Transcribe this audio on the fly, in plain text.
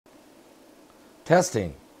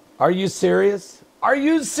Testing. Are you serious? Are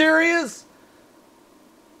you serious?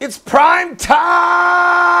 It's prime time!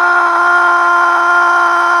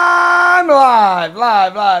 Live.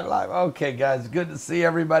 Okay, guys, good to see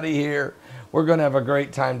everybody here. We're going to have a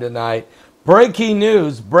great time tonight. Breaking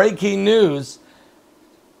news.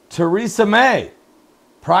 Theresa May,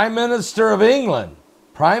 Prime Minister of England,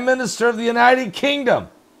 Prime Minister of the United Kingdom,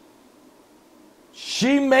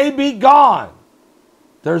 she may be gone.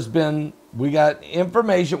 We got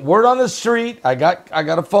information, word on the street. I got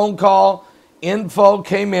a phone call. Info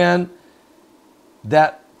came in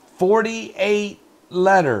that 48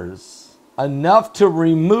 letters, enough to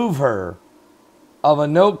remove her of a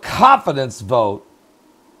no confidence vote,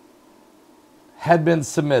 had been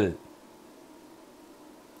submitted.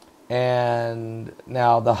 And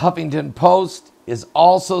now the Huffington Post is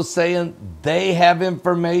also saying they have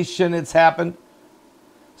information it's happened.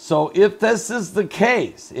 So if this is the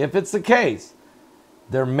case, if it's the case,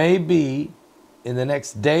 there may be, in the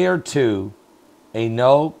next day or two, a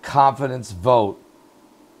no confidence vote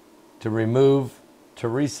to remove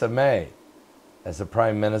Theresa May as the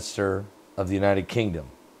Prime Minister of the United Kingdom.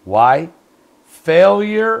 Why?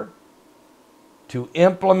 Failure to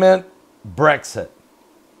implement Brexit.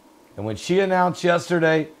 And when she announced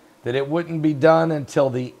yesterday that it wouldn't be done until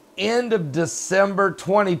the end of December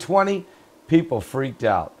 2020, people freaked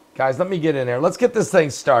out. Guys, let me get in there. Let's get this thing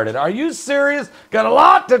started. Are you serious? Got a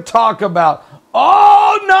lot to talk about.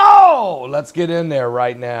 Oh, no! Let's get in there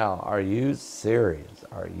right now. Are you serious?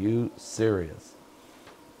 Are you serious?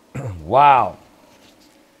 Wow.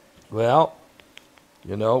 Well,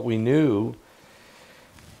 we knew.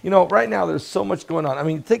 Right now there's so much going on. I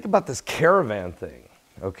mean, think about this caravan thing,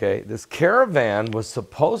 okay? This caravan was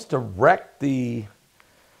supposed to wreck the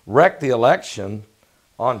election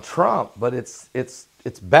on Trump, but it's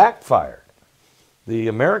backfired. The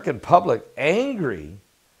American public angry.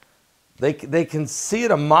 They can see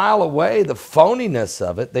it a mile away, the phoniness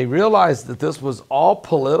of it. They realize that this was all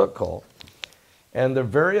political, and they're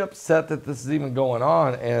very upset that this is even going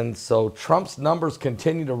on. And so Trump's numbers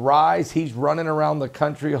continue to rise. He's running around the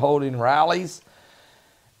country holding rallies,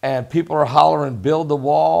 and people are hollering, build the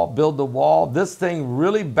wall, build the wall. This thing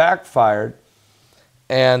really backfired.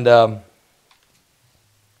 And,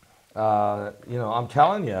 I'm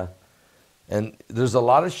telling you, and there's a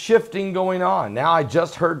lot of shifting going on. Now, I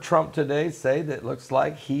just heard Trump today say that it looks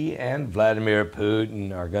like he and Vladimir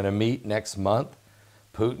Putin are going to meet next month.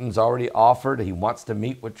 Putin's already offered. He wants to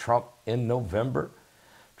meet with Trump in November.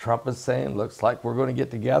 Trump is saying, looks like we're going to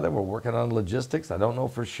get together. We're working on logistics. I don't know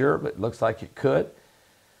for sure, but it looks like it could.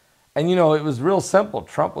 And, it was real simple.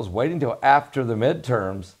 Trump was waiting till after the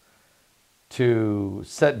midterms to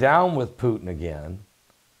sit down with Putin again.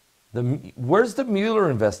 Where's the Mueller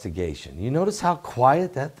investigation? You notice how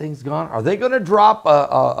quiet that thing's gone? Are they going to drop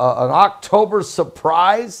an October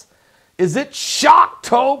surprise? Is it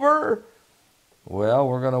Shocktober? Well,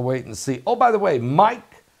 we're going to wait and see. Oh, by the way,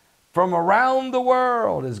 Mike from around the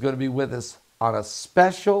world is going to be with us on a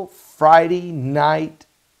special Friday night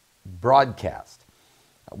broadcast.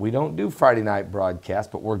 We don't do Friday night broadcasts,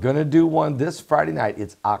 but we're going to do one this Friday night.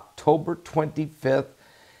 It's October 25th.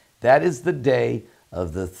 That is the day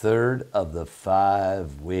of the third of the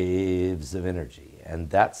 5 waves of energy. And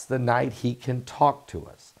that's the night he can talk to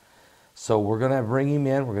us. So we're going to bring him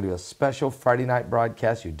in. We're going to do a special Friday night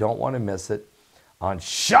broadcast. You don't want to miss it on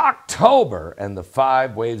Shocktober and the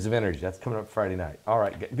 5 waves of energy. That's coming up Friday night. All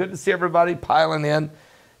right. Good to see everybody piling in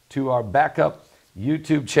to our backup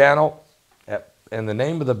YouTube channel. And the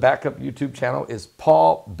name of the backup YouTube channel is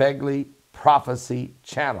Paul Begley Prophecy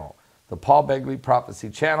Channel. The Paul Begley Prophecy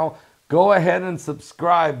Channel. Go ahead and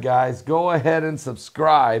subscribe, guys. Go ahead and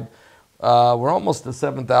subscribe. We're almost to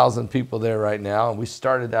 7,000 people there right now. And we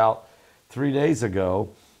started out 2 days ago.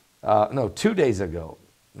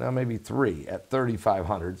 Now maybe 3 at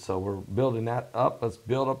 3,500. So we're building that up. Let's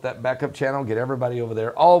build up that backup channel. Get everybody over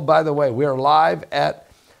there. Oh, by the way, we are live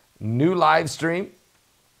at New Livestream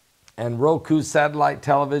and Roku satellite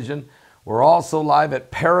television. We're also live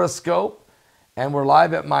at Periscope. And we're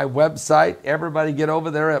live at my website. Everybody get over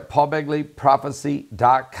there at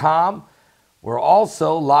paulbegleyprophecy.com. We're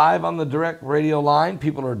also live on the direct radio line.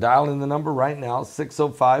 People are dialing the number right now,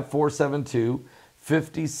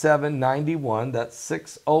 605-472-5791. That's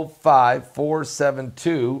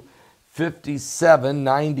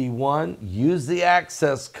 605-472-5791. Use the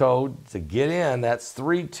access code to get in. That's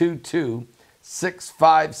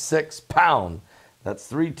 322-656-POUND. That's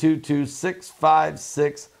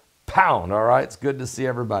 322-656-POUND. All right, it's good to see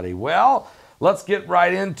everybody. Well, let's get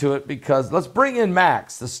right into it because let's bring in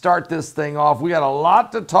Max to start this thing off. We got a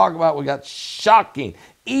lot to talk about. We got shocking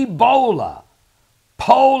Ebola.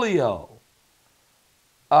 polio.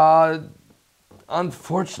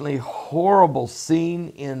 Unfortunately, horrible scene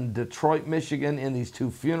in Detroit, Michigan, in these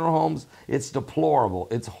two funeral homes. It's deplorable.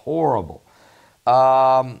 It's horrible.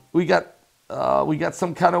 We got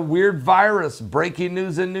some kind of weird virus. Breaking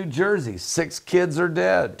news in New Jersey. 6 kids are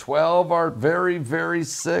dead. 12 are very, very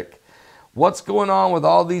sick. What's going on with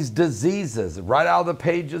all these diseases? Right out of the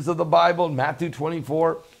pages of the Bible, Matthew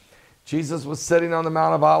 24, Jesus was sitting on the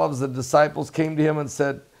Mount of Olives. The disciples came to him and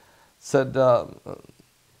said,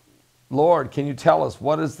 Lord, can you tell us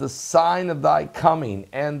what is the sign of thy coming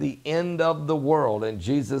and the end of the world? And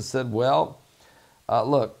Jesus said, well,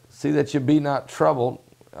 look, see that you be not troubled,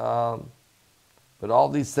 but all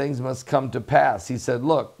these things must come to pass. He said,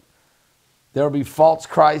 look, there will be false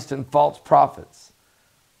Christ and false prophets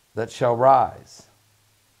that shall rise.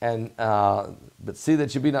 And but see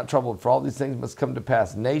that you be not troubled, for all these things must come to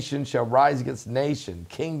pass. Nation shall rise against nation,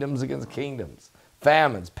 kingdoms against kingdoms,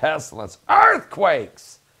 famines, pestilence,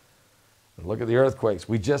 earthquakes. Look at the earthquakes.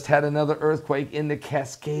 We just had another earthquake in the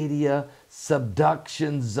Cascadia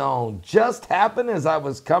subduction zone. Just happened as I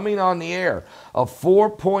was coming on the air. A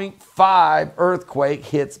 4.5 earthquake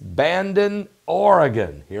hits Bandon,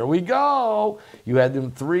 Oregon. Here we go. You had them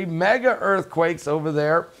 3 mega earthquakes over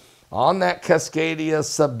there on that Cascadia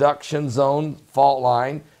subduction zone fault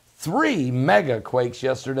line. 3 mega quakes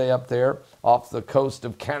yesterday up there off the coast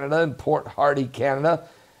of Canada in Port Hardy, Canada.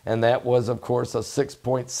 And that was, of course, a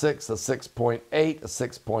 6.6, a 6.8, a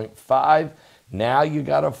 6.5. Now you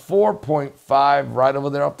got a 4.5 right over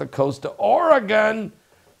there off the coast of Oregon.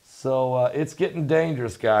 So it's getting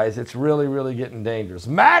dangerous, guys. It's really, really getting dangerous.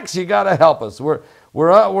 Max, you got to help us.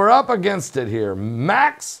 We're up against it here.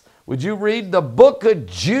 Max, would you read the book of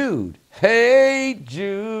Jude? Hey,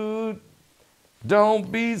 Jude,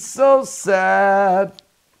 don't be so sad.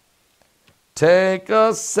 Take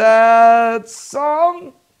a sad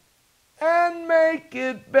song and make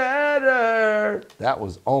it better. That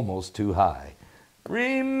was almost too high.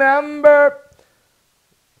 Remember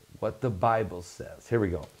what the Bible says. Here we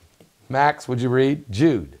go. Max, would you read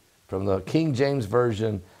Jude from the King James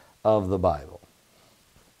Version of the Bible?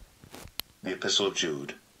 The Epistle of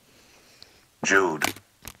Jude. Jude,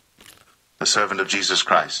 the servant of Jesus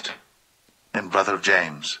Christ, and brother of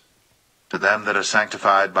James, to them that are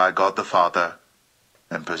sanctified by God the Father,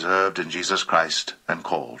 and preserved in Jesus Christ, and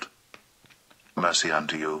called. Mercy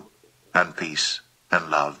unto you, and peace, and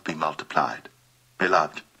love be multiplied.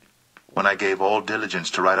 Beloved, when I gave all diligence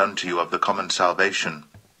to write unto you of the common salvation,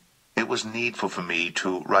 it was needful for me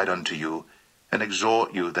to write unto you, and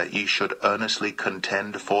exhort you that ye should earnestly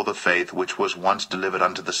contend for the faith which was once delivered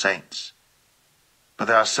unto the saints. For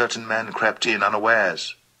there are certain men crept in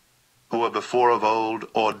unawares, who were before of old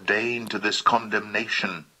ordained to this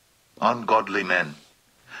condemnation, ungodly men,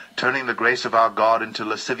 turning the grace of our God into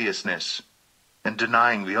lasciviousness, and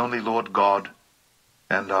denying the only Lord God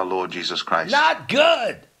and our Lord Jesus Christ. Not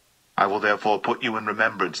good. I will therefore put you in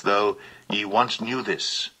remembrance, though ye once knew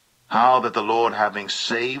this, how that the Lord, having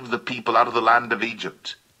saved the people out of the land of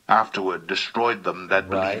Egypt, afterward destroyed them that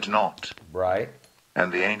believed not. Right.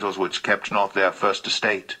 And the angels which kept not their first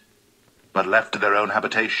estate, but left to their own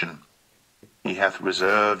habitation, he hath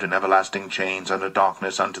reserved in everlasting chains under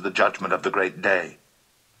darkness unto the judgment of the great day.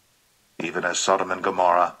 Even as Sodom and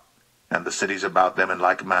Gomorrah, and the cities about them in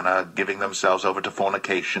like manner, giving themselves over to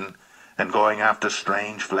fornication, and going after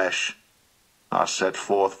strange flesh, are set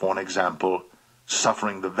forth for an example,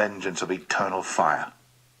 suffering the vengeance of eternal fire.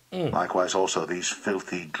 Likewise also these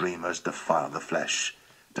filthy dreamers defile the flesh,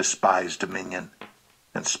 despise dominion,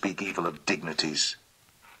 and speak evil of dignities.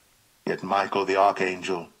 Yet Michael the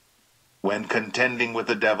archangel, when contending with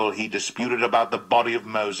the devil, he disputed about the body of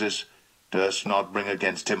Moses, durst not bring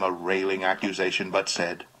against him a railing accusation, but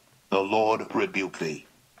said, The Lord rebuke thee.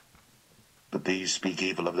 But these speak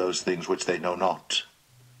evil of those things which they know not,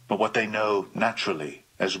 but what they know naturally,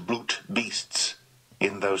 as brute beasts,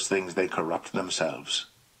 in those things they corrupt themselves.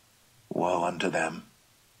 Woe unto them!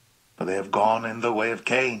 For they have gone in the way of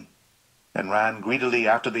Cain, and ran greedily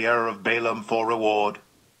after the error of Balaam for reward,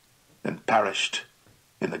 and perished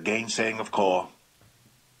in the gainsaying of Kor.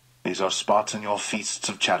 These are spots in your feasts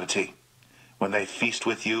of charity, when they feast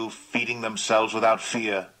with you, feeding themselves without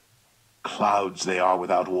fear. Clouds they are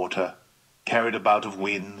without water, carried about of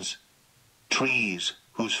winds. Trees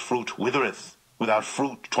whose fruit withereth, without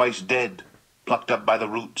fruit, twice dead, plucked up by the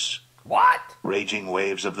roots. What? Raging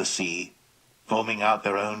waves of the sea, foaming out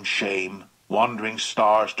their own shame, wandering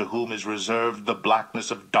stars to whom is reserved the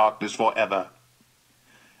blackness of darkness forever.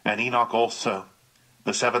 And Enoch also,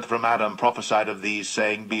 The seventh from Adam prophesied of these,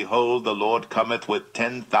 saying, Behold, the Lord cometh with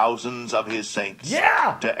 10,000s of his saints,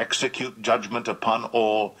 to execute judgment upon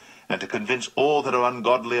all, and to convince all that are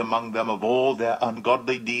ungodly among them of all their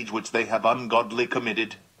ungodly deeds which they have ungodly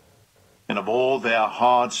committed, and of all their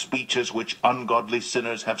hard speeches which ungodly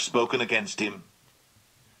sinners have spoken against him.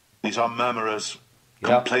 These are murmurers,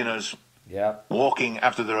 complainers, walking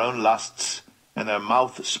after their own lusts, and their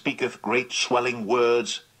mouth speaketh great swelling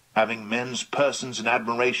words, having men's persons in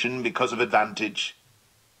admiration because of advantage.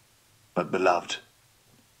 But, beloved,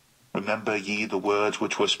 remember ye the words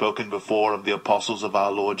which were spoken before of the apostles of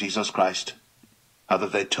our Lord Jesus Christ, how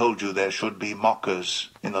that they told you there should be mockers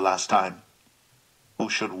in the last time, who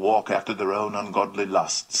should walk after their own ungodly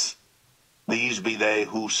lusts. These be they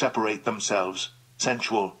who separate themselves,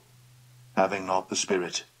 sensual, having not the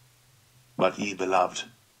Spirit. But ye, beloved,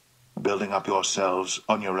 building up yourselves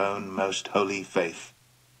on your own most holy faith,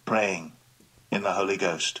 praying in the Holy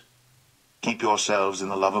Ghost, keep yourselves in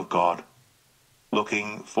the love of God,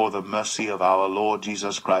 looking for the mercy of our Lord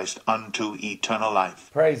Jesus Christ unto eternal life.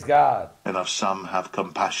 Praise God. And of some have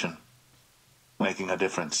compassion, making a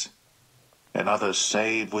difference, and others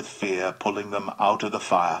save with fear, pulling them out of the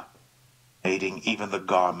fire, hating even the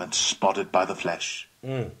garments spotted by the flesh.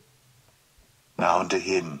 Now unto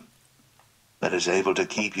him that is able to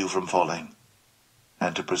keep you from falling,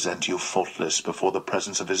 and to present you faultless before the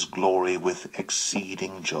presence of his glory with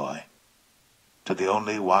exceeding joy. To the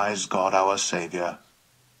only wise God our Saviour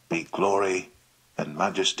be glory and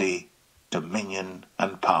majesty, dominion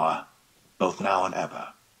and power, both now and ever.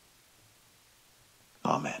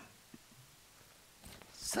 Amen.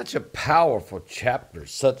 Such a powerful chapter,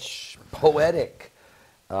 such poetic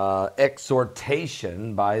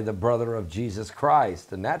exhortation by the brother of Jesus Christ,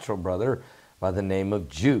 the natural brother by the name of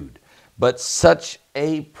Jude. But such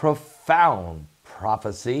a profound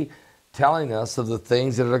prophecy telling us of the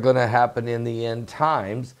things that are going to happen in the end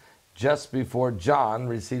times just before John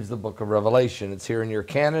receives the book of Revelation. It's here in your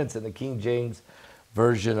canon. It's in the King James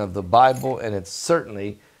Version of the Bible, and it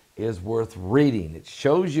certainly is worth reading. It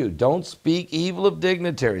shows you, don't speak evil of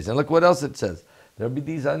dignitaries. And look what else it says. There'll be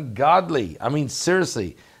these ungodly,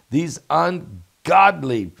 seriously, these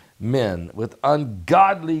ungodly men with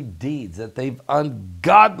ungodly deeds that they've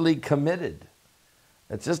ungodly committed.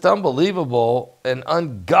 It's just unbelievable. And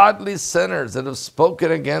ungodly sinners that have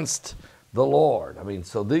spoken against the Lord.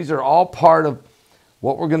 So these are all part of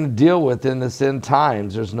what we're going to deal with in this end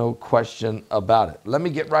times. There's no question about it. Let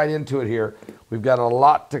me get right into it here. We've got a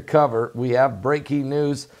lot to cover. We have breaking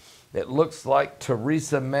news. It looks like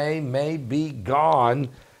Theresa may be gone.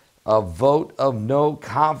 A vote of no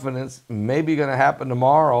confidence may be going to happen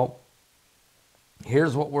tomorrow.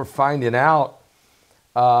 Here's what we're finding out.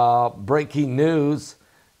 Breaking news,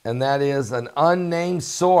 and that is an unnamed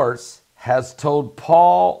source has told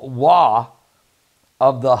Paul Waugh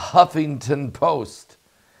of the Huffington Post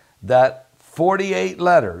that 48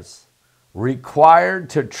 letters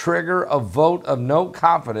required to trigger a vote of no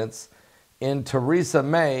confidence in Theresa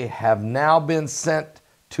May have now been sent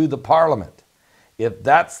to the Parliament. If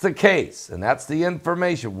that's the case, and that's the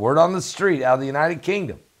information, word on the street out of the United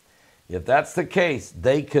Kingdom, if that's the case,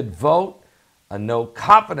 they could vote a no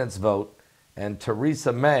confidence vote, and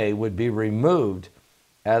Theresa May would be removed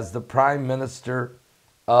as the Prime Minister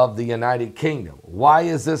of the United Kingdom. Why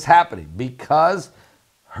is this happening? Because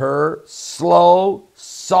her slow,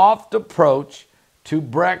 soft approach to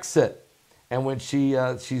Brexit. And when she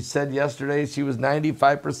said yesterday she was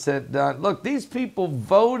 95% done. Look, these people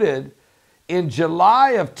voted in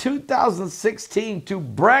July of 2016 to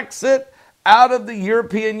Brexit out of the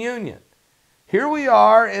European Union. Here we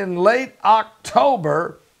are in late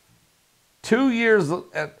October,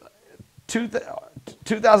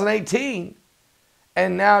 2018,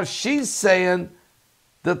 and now she's saying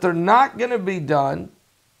that they're not going to be done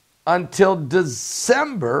until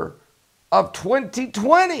December of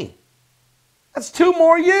 2020. That's 2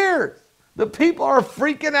 more years. The people are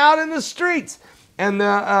freaking out in the streets, and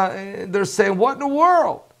they're saying, what in the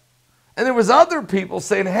world? And there was other people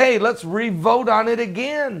saying, hey, let's re-vote on it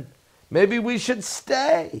again. Maybe we should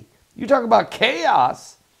stay. You talk about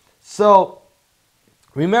chaos. So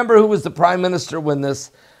remember who was the prime minister when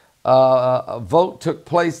this vote took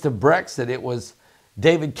place to Brexit? It was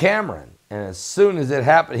David Cameron. And as soon as it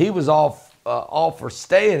happened, he was all for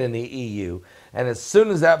staying in the EU. And as soon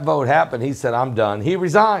as that vote happened, he said, I'm done. He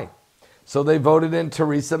resigned. So they voted in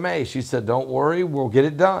Theresa May. She said, don't worry, we'll get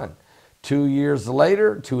it done. 2 years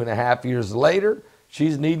later, 2.5 years later,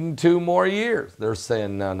 she's needing 2 more years. They're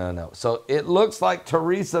saying, no. So it looks like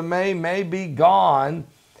Theresa may be gone.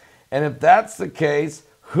 And if that's the case,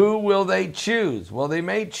 who will they choose? Well, they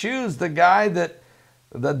may choose the guy that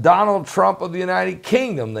the Donald Trump of the United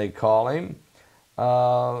Kingdom, they call him.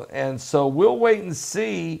 And so we'll wait and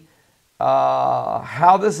see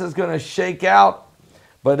how this is going to shake out.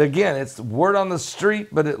 But again, it's word on the street,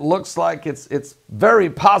 but it looks like it's very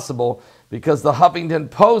possible, because the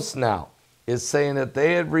Huffington Post now is saying that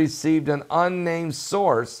they had received an unnamed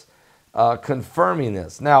source confirming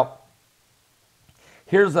this. Now,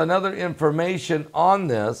 here's another information on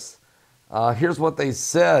this. Here's what they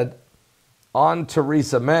said on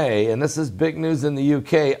Theresa May, and this is big news in the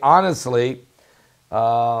UK. Honestly,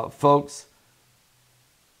 folks,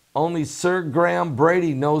 only Sir Graham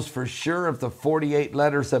Brady knows for sure if the 48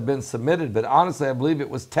 letters have been submitted, but honestly, I believe it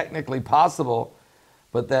was technically possible,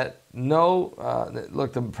 but that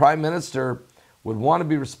look, the Prime Minister would want to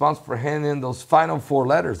be responsible for handing in those final 4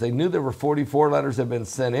 letters. They knew there were 44 letters that had been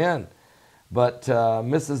sent in, but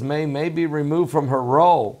Mrs. May be removed from her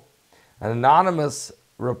role. An anonymous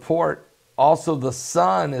report, also The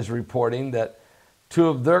Sun, is reporting that 2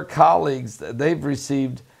 of their colleagues that they've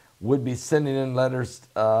received would be sending in letters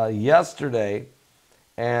yesterday.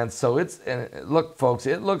 And so look, folks,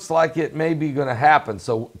 it looks like it may be going to happen.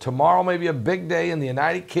 So tomorrow may be a big day in the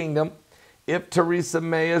United Kingdom. If Theresa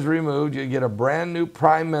May is removed, you get a brand new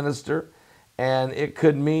prime minister, and it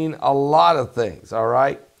could mean a lot of things, all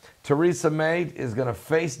right? Theresa May is going to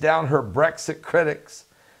face down her Brexit critics,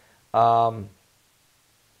 but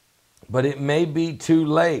it may be too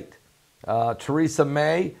late. Theresa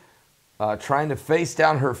May trying to face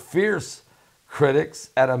down her fierce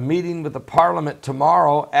critics at a meeting with the Parliament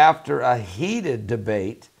tomorrow after a heated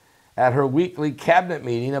debate at her weekly cabinet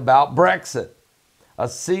meeting about Brexit. A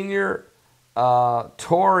senior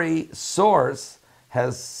Tory source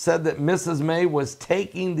has said that Mrs. May was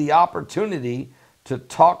taking the opportunity to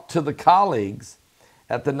talk to the colleagues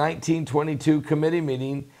at the 1922 committee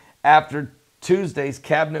meeting after Tuesday's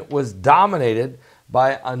cabinet was dominated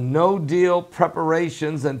by a no-deal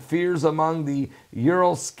preparations and fears among the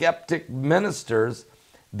Eurosceptic ministers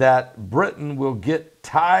that Britain will get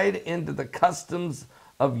tied into the customs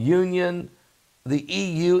of union, the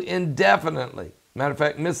EU, indefinitely. Matter of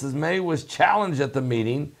fact, Mrs. May was challenged at the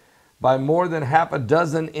meeting by more than half a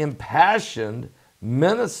dozen impassioned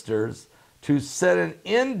ministers to set an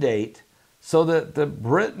end date so that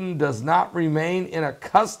Britain does not remain in a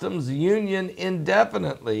customs union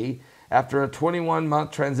indefinitely after a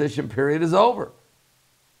 21-month transition period is over.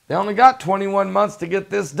 They only got 21 months to get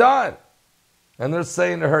this done. And they're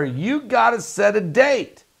saying to her, you got to set a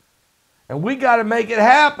date, and we got to make it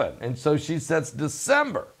happen. And so she sets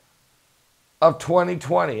December of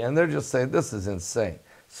 2020, and they're just saying, this is insane.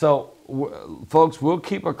 So, folks, we'll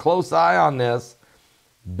keep a close eye on this.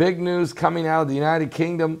 Big news coming out of the United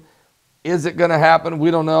Kingdom. Is it going to happen?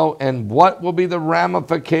 We don't know. And what will be the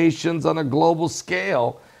ramifications on a global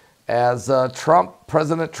scale as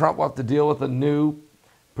President Trump will have to deal with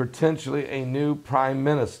potentially a new prime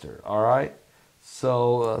minister, all right?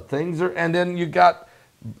 So things are, and then you got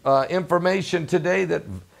information today that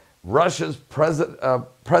Russia's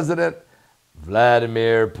President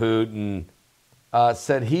Vladimir Putin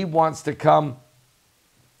said he wants to come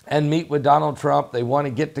and meet with Donald Trump. They want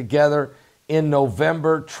to get together in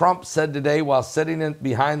November. Trump said today, while sitting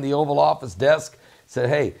behind the Oval Office desk, said,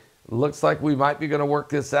 hey, looks like we might be going to work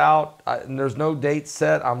this out. And there's no date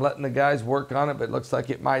set. I'm letting the guys work on it, but it looks like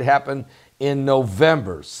it might happen in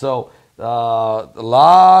November. So a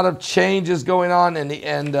lot of changes going on,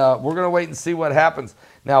 and we're going to wait and see what happens.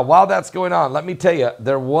 Now, while that's going on, let me tell you,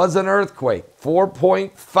 there was an earthquake,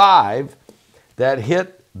 4.5, that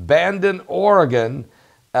hit Bandon, Oregon.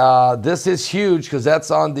 This is huge because that's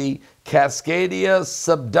on the Cascadia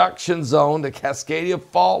subduction zone, the Cascadia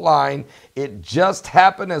fault line. It just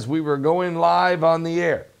happened as we were going live on the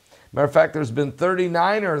air. Matter of fact, there's been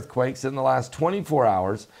 39 earthquakes in the last 24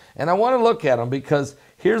 hours, and I want to look at them because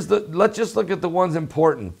let's just look at the ones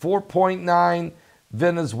important. 4.9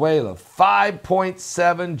 Venezuela,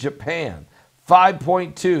 5.7 Japan,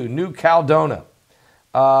 5.2 New Caledonia,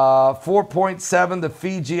 4.7 the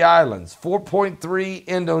Fiji Islands, 4.3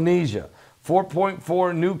 Indonesia,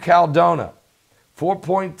 4.4 New Caledonia,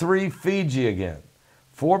 4.3 Fiji again,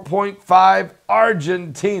 4.5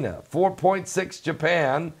 Argentina, 4.6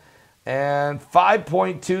 Japan, and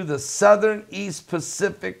 5.2 the Southern East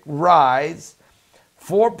Pacific Rise,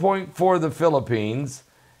 4.4 the Philippines,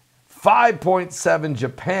 5.7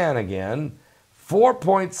 Japan again,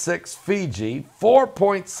 4.6 Fiji,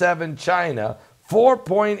 4.7 China,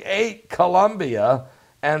 4.8 Colombia,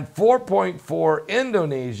 and 4.4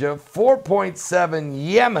 Indonesia,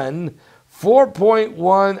 4.7 Yemen,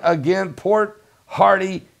 4.1 again Port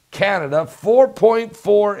Hardy, Canada,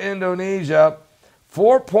 4.4 Indonesia,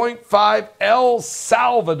 4.5 El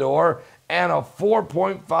Salvador, and a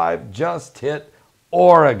 4.5 just hit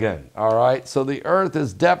Oregon. All right, so the earth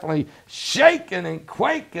is definitely shaking and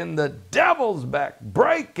quaking. The devil's back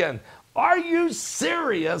breaking. Are you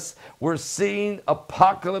serious? We're seeing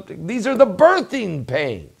apocalyptic. These are the birthing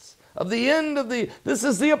pains of the end of this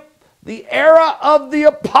is the era of the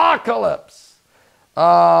apocalypse.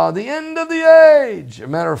 The end of the age. As a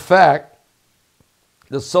matter of fact,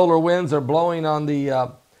 the solar winds are blowing on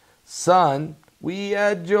the sun. We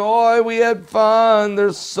had joy, we had fun.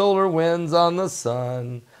 There's solar winds on the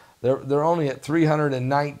sun. They're only at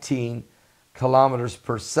 319 kilometers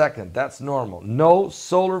per second. That's normal. No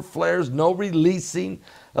solar flares, no releasing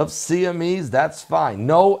of CMEs. That's fine.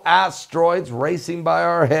 No asteroids racing by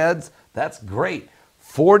our heads. That's great.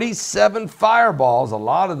 47 fireballs. A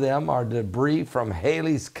lot of them are debris from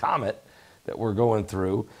Halley's Comet that we're going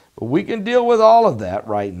through. But we can deal with all of that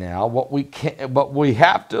right now. But we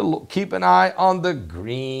have to keep an eye on the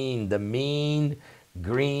green, the mean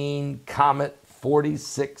green comet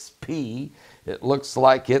 46P. It looks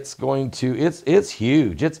like it's going to, it's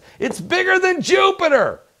huge. It's bigger than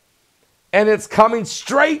Jupiter. And it's coming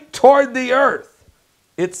straight toward the Earth.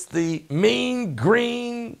 It's the mean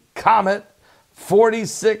green comet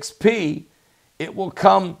 46P. It will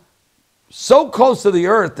come so close to the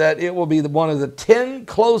Earth that it will be one of the 10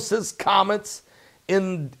 closest comets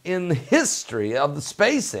in history of the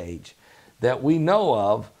space age that we know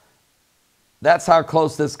of. That's how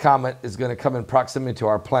close this comet is going to come in proximity to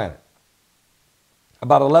our planet.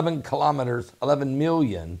 About 11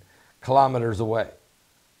 million kilometers away.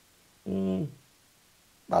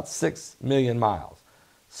 About 6 million miles.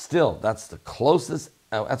 Still, that's the closest,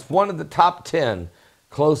 that's one of the top 10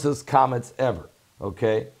 closest comets ever,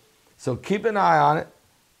 okay? So keep an eye on it.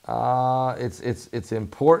 It's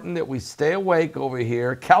important that we stay awake over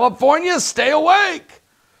here. California, stay awake!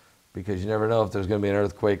 Because you never know if there's going to be an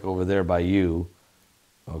earthquake over there by you,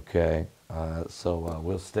 okay? So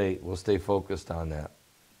we'll stay focused on that.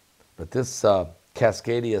 But this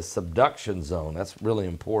Cascadia subduction zone, that's really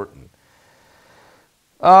important.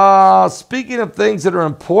 Speaking of things that are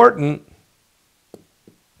important,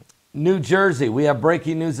 New Jersey. We have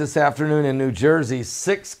breaking news this afternoon in New Jersey.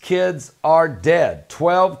 6 kids are dead.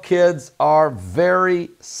 12 kids are very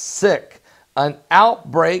sick. An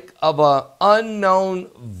outbreak of an unknown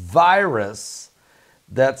virus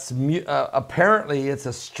that's apparently it's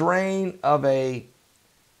a strain of a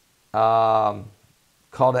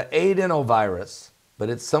called an adenovirus, but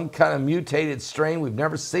it's some kind of mutated strain. We've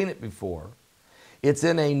never seen it before. It's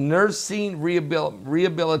in a nursing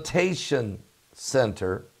rehabilitation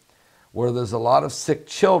center where there's a lot of sick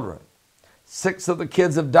children. 6 of the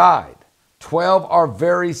kids have died. 12 are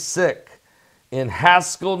very sick in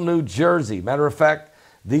Haskell, New Jersey. Matter of fact,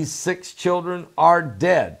 these 6 children are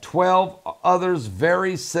dead. 12 others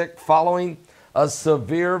very sick following a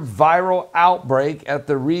severe viral outbreak at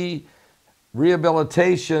the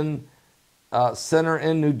rehabilitation center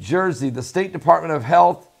in New Jersey. The State Department of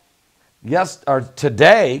Health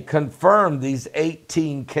today confirmed these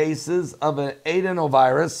 18 cases of an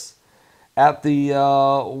adenovirus at the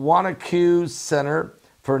Pkwy Center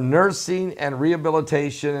for Nursing and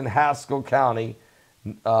Rehabilitation in Haskell County,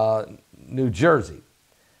 New Jersey.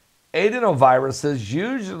 Adenoviruses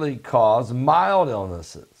usually cause mild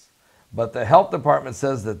illnesses, but the health department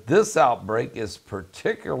says that this outbreak is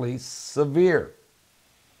particularly severe.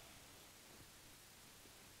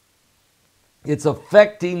 It's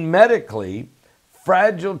affecting medically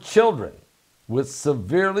fragile children with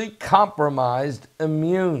severely compromised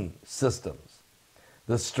immune systems.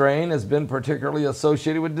 The strain has been particularly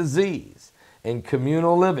associated with disease in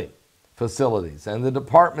communal living facilities, and the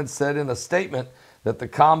department said in a statement that the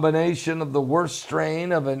combination of the worst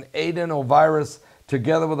strain of an adenovirus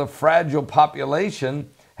together with a fragile population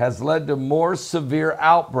has led to more severe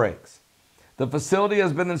outbreaks. The facility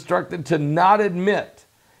has been instructed to not admit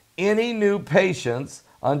any new patients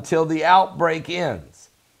until the outbreak ends.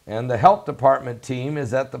 And the health department team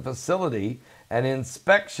is at the facility. An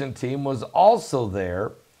inspection team was also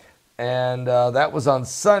there, and that was on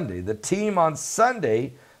Sunday. The team on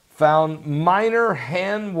Sunday found minor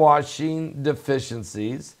hand washing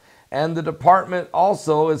deficiencies, and the department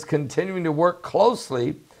also is continuing to work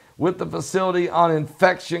closely with the facility on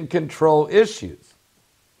infection control issues.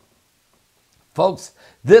 Folks,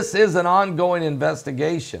 this is an ongoing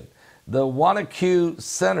investigation. The Pkwy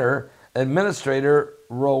Center Administrator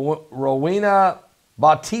Rowena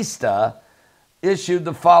Bautista issued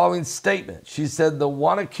the following statement. She said the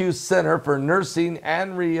Pkwy Center for Nursing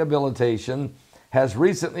and Rehabilitation has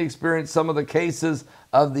recently experienced some of the cases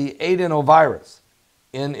of the adenovirus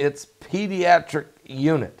in its pediatric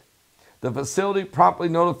unit. The facility promptly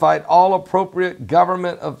notified all appropriate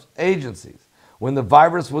government agencies when the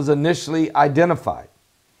virus was initially identified,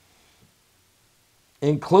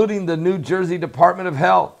 including the New Jersey Department of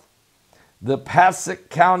Health, the Passaic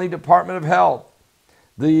County Department of Health,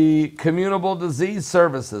 the Communicable Disease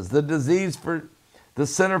Services, the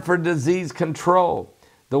Center for Disease Control.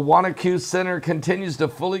 The Wanacue Center continues to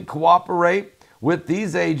fully cooperate with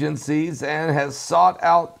these agencies and has sought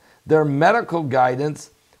out their medical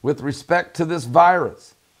guidance with respect to this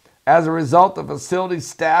virus. As a result, the facility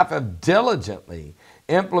staff have diligently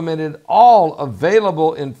implemented all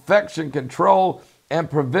available infection control and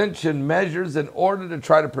prevention measures in order to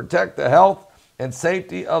try to protect the health and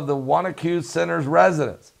safety of the Wanacue Center's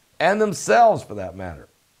residents, and themselves for that matter.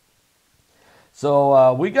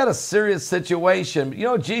 So we got a serious situation. You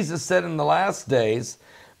know, Jesus said in the last days,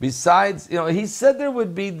 besides, he said there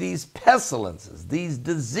would be these pestilences, these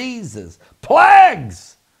diseases,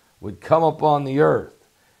 plagues would come upon the earth.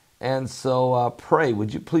 And so pray,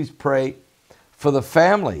 would you please pray for the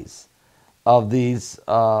families of these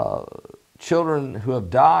children who have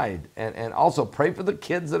died, and also pray for the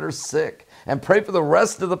kids that are sick, and pray for the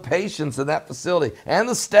rest of the patients in that facility and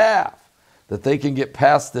the staff, that they can get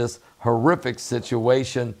past this horrific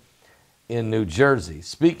situation in New Jersey.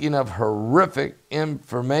 Speaking of horrific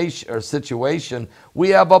information or situation, we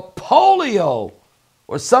have a polio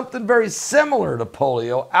or something very similar to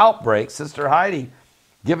polio outbreak. Sister Heidi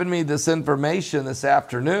giving me this information this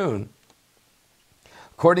afternoon.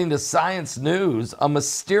 According to Science News, a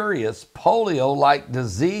mysterious polio-like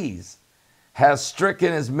disease has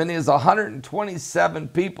stricken as many as 127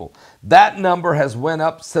 people. That number has went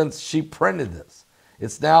up since she printed this.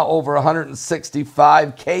 It's now over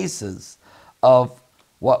 165 cases of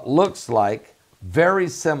what looks like very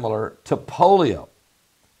similar to polio.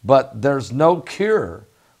 But there's no cure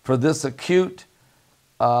for this acute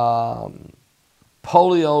polio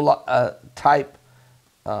type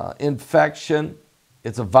infection.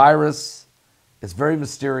 It's a virus. It's very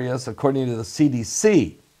mysterious, according to the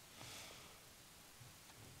CDC.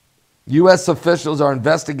 U.S. officials are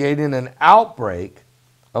investigating an outbreak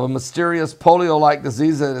of a mysterious polio-like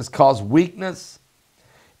disease that has caused weakness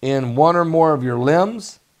in one or more of your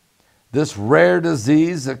limbs. This rare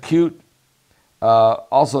disease, acute,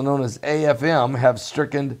 also known as AFM, have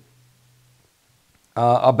stricken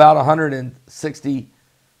about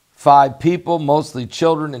 165 people, mostly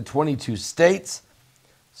children, in 22 states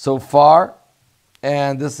so far.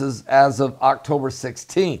 And this is as of October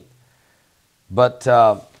 16th. But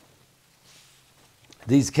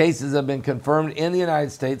these cases have been confirmed in the United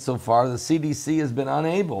States so far. The CDC has been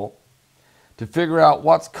unable to figure out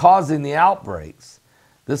what's causing the outbreaks.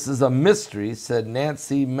 This is a mystery, said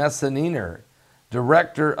Nancy Messininer,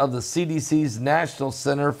 director of the CDC's National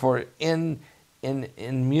Center for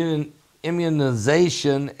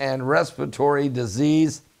Immunization and Respiratory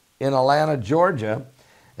Disease in Atlanta, Georgia,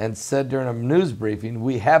 and said during a news briefing,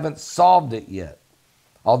 "We haven't solved it yet.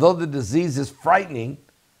 Although the disease is frightening,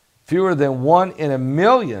 fewer than 1 in a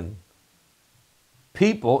million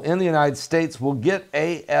people in the United States will get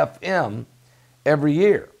AFM every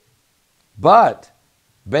year. But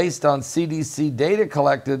based on CDC data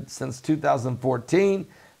collected since 2014,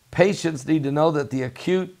 patients need to know that the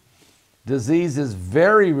acute disease is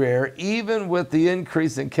very rare, even with the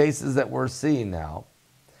increase in cases that we're seeing now.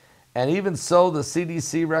 And even so, the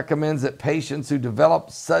CDC recommends that patients who develop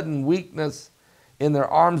sudden weakness in their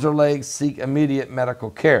arms or legs seek immediate medical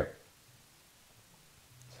care."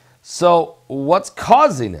 So what's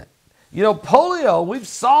causing it? You know, polio, we've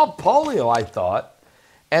solved polio, I thought.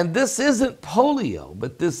 And this isn't polio,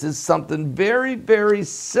 but this is something very, very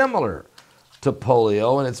similar to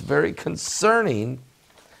polio. And it's very concerning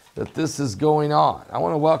that this is going on. I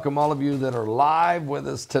want to welcome all of you that are live with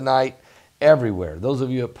us tonight everywhere. Those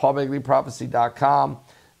of you at PaulBegleyProphecy.com.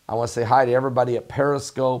 I want to say hi to everybody at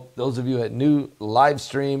Periscope. Those of you at new live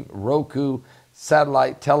stream, Roku,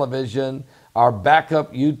 satellite television, our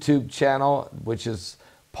backup YouTube channel, which is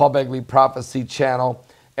Paul Begley Prophecy channel.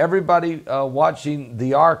 Everybody watching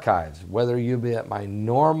the archives, whether you be at my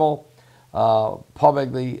normal Paul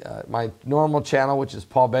Begley, my normal channel, which is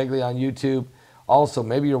Paul Begley on YouTube. Also,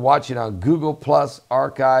 maybe you're watching on Google Plus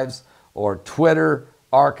archives, or Twitter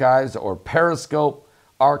archives, or Periscope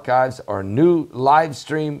archives, or new live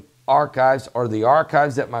stream archives, or the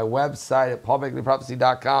archives at my website at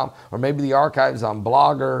PaulBegleyProphecy.com, or maybe the archives on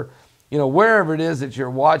Blogger. You know, wherever it is that you're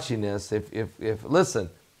watching this, if listen,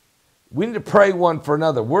 we need to pray one for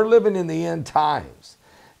another. We're living in the end times,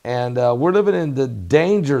 and we're living in the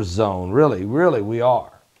danger zone. Really, really, we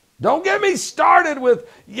are. Don't get me started with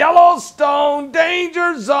Yellowstone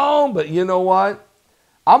danger zone, but you know what?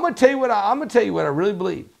 I'm gonna tell you what I really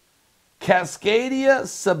believe. Cascadia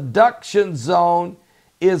subduction zone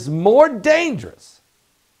is more dangerous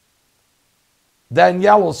than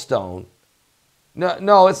Yellowstone.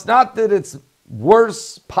 No, it's not that it's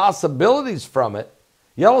worse possibilities from it.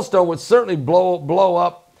 Yellowstone would certainly blow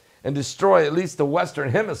up and destroy at least the Western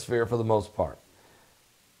Hemisphere for the most part.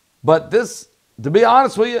 But this, to be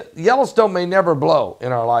honest with you, Yellowstone may never blow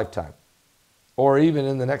in our lifetime, or even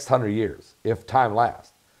in the next 100 years, if time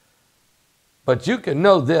lasts. But you can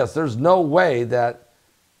know this, there's no way that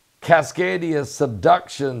Cascadia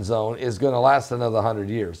subduction zone is going to last another 100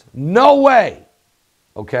 years. No way,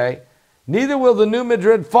 okay? Neither will the New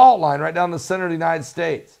Madrid fault line right down the center of the United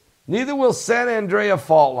States. Neither will San Andrea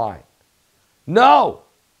fault line. No.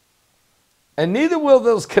 And neither will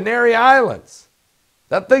those Canary Islands.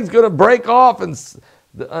 That thing's going to break off and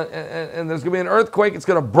there's going to be an earthquake. It's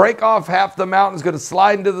going to break off half the mountain. It's going to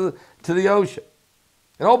slide into the ocean.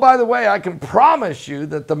 And oh, by the way, I can promise you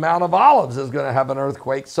that the Mount of Olives is going to have an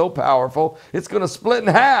earthquake so powerful, it's going to split in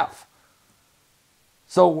half.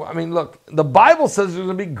 So, I mean, look, the Bible says there's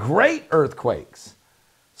going to be great earthquakes.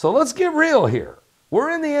 So let's get real here.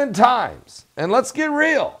 We're in the end times, and let's get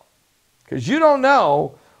real, because you don't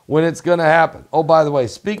know when it's going to happen. Oh, by the way,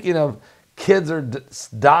 speaking of kids are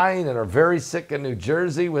dying and are very sick in New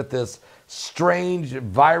Jersey with this strange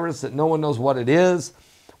virus that no one knows what it is.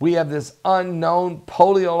 We have this unknown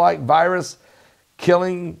polio-like virus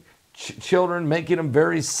killing children, making them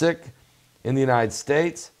very sick in the United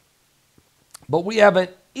States. But we have an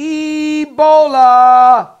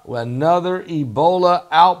Ebola, another Ebola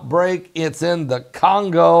outbreak. It's in the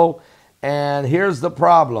Congo. And here's the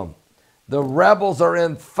problem. The rebels are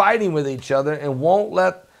in fighting with each other and won't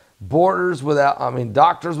let Doctors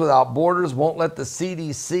Without Borders, won't let the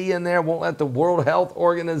CDC in there, won't let the World Health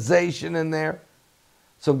Organization in there.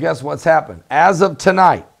 So guess what's happened? As of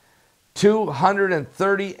tonight,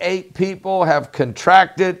 238 people have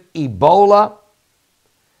contracted Ebola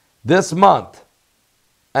this month,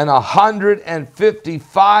 and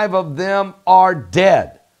 155 of them are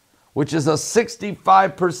dead, which is a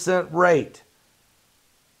 65% rate.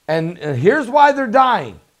 And here's why they're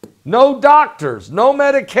dying. No doctors, no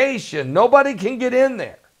medication, nobody can get in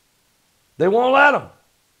there. They won't let them.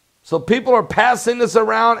 So people are passing this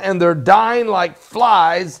around and they're dying like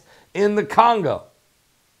flies in the Congo.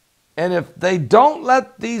 And if they don't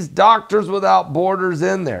let these Doctors Without Borders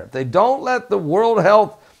in there, if they don't let the World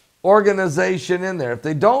Health Organization in there, if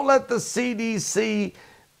they don't let the CDC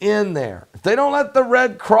in there, if they don't let the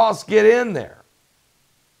Red Cross get in there,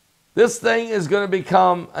 this thing is going to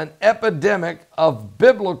become an epidemic of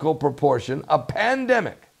biblical proportion, a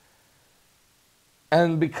pandemic.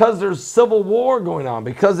 And because there's civil war going on,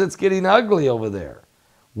 because it's getting ugly over there,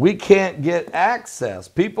 we can't get access.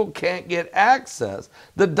 People can't get access.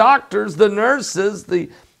 The doctors, the nurses, the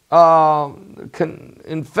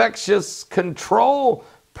infectious control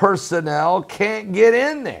personnel can't get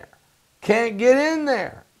in there. Can't get in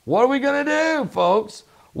there. What are we going to do, folks?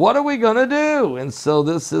 What are we going to do? And so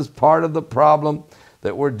this is part of the problem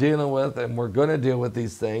that we're dealing with, and we're going to deal with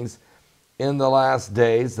these things in the last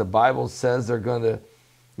days. The Bible says they're going to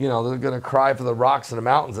cry for the rocks and the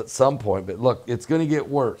mountains at some point. But look, it's going to get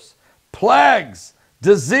worse. Plagues,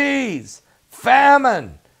 disease,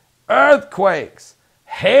 famine, earthquakes,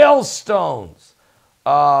 hailstones,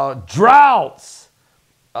 droughts,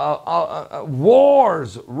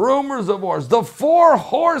 wars, rumors of wars. The 4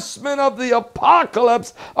 horsemen of the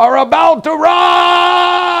apocalypse are about to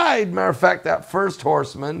ride. Matter of fact, that first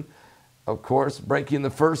horseman, of course, breaking the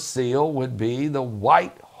first seal would be the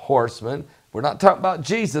white horseman. We're not talking about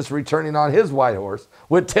Jesus returning on his white horse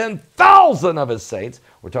with 10,000 of his saints.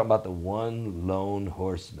 We're talking about the one lone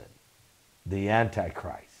horseman, the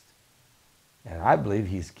Antichrist. And I believe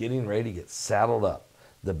he's getting ready to get saddled up.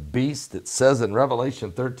 The beast that says in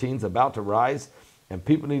Revelation 13 is about to rise. And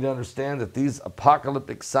people need to understand that these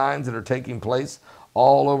apocalyptic signs that are taking place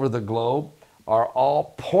all over the globe are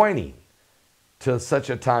all pointing to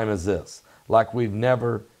such a time as this, like we've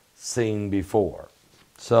never seen before.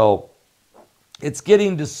 So it's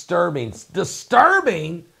getting disturbing.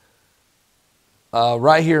 Disturbing.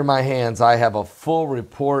 Right here in my hands, I have a full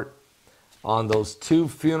report on those 2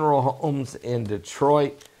 funeral homes in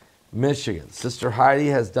Detroit, Michigan. Sister Heidi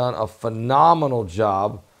has done a phenomenal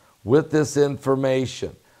job with this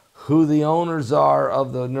information. Who the owners are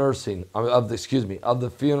of the of the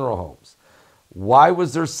funeral homes. Why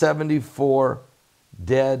was there 74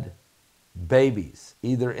 dead babies,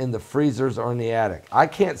 either in the freezers or in the attic? I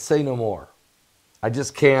can't say no more. I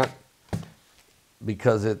just can't,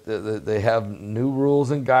 because they have new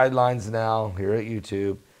rules and guidelines now here at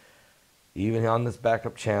YouTube. even on this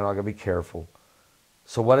backup channel, I got to be careful.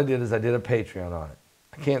 So what I did is I did a Patreon on it.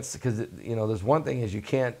 I can't, because, there's one thing is you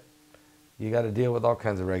got to deal with all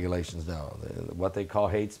kinds of regulations now. What they call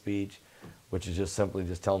hate speech, which is just simply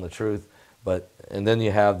just telling the truth. And then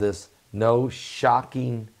you have this no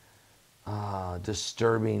shocking,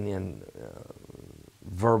 disturbing, and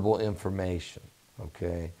verbal information.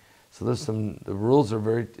 Okay? So the rules are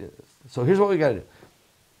very, so here's what we got to do.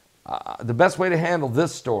 The best way to handle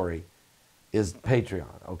this story is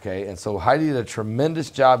Patreon, okay? And so Heidi did a tremendous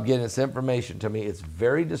job getting this information to me. It's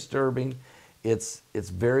very disturbing. It's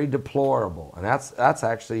very deplorable, and that's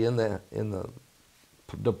actually in the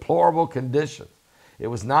deplorable conditions. It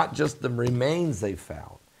was not just the remains they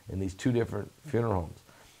found in these two different funeral homes,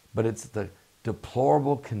 but it's the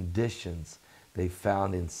deplorable conditions they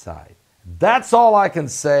found inside. That's all I can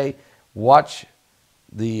say. Watch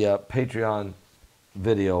the Patreon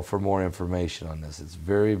video for more information on this. It's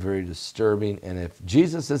very, very disturbing, and if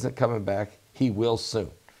Jesus isn't coming back, he will soon.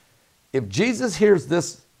 If Jesus hears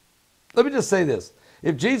this, let me just say this.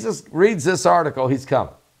 If Jesus reads this article, he's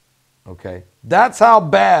coming. Okay? That's how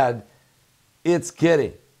bad it's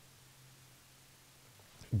getting.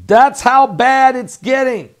 That's how bad it's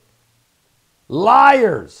getting.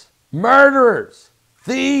 Liars, murderers,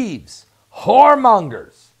 thieves,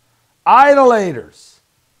 whoremongers, idolaters,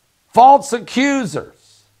 false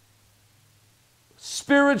accusers,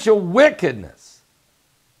 spiritual wickedness,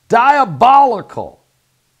 diabolical,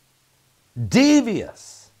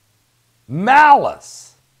 devious,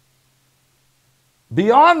 malice,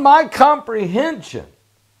 beyond my comprehension.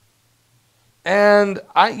 And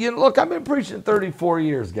look, I've been preaching 34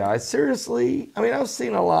 years, guys. Seriously, I've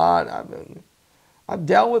seen a lot. I've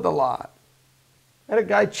dealt with a lot. I had a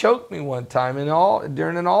guy choke me one time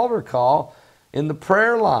during an altar call in the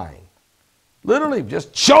prayer line. Literally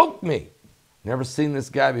just choked me. Never seen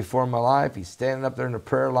this guy before in my life. He's standing up there in the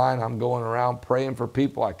prayer line. I'm going around praying for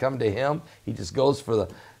people. I come to him. He just goes for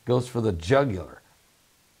the jugular.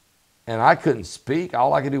 And I couldn't speak.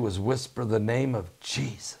 All I could do was whisper the name of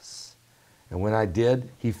Jesus. And when I did,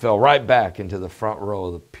 he fell right back into the front row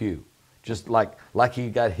of the pew. Just like he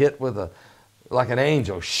got hit with like an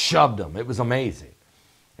angel shoved him. It was amazing.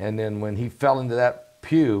 And then when he fell into that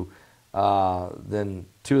pew, then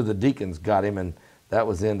two of the deacons got him, and that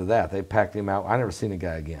was the end of that. They packed him out. I never seen the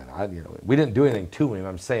guy again. We didn't do anything to him.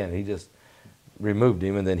 I'm saying he just removed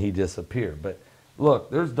him, and then he disappeared. But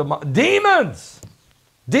look, there's demons.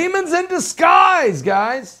 Demons in disguise,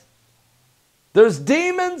 guys. There's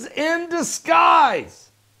demons in disguise.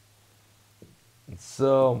 And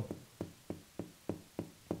so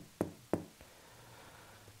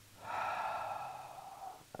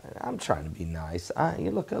I'm trying to be nice.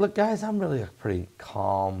 Look, guys, I'm really pretty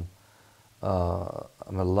calm.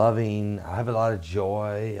 I'm loving. I have a lot of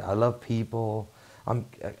joy. I love people.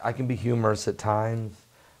 I can be humorous at times,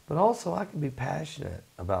 but also I can be passionate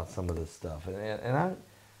about some of this stuff. And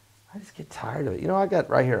I just get tired of it. I got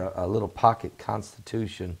right here a little pocket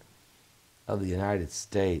Constitution of the United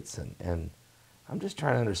States, and I'm just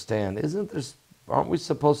trying to understand. Aren't we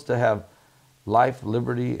supposed to have life,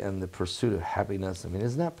 liberty, and the pursuit of happiness?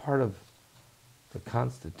 Isn't that part of the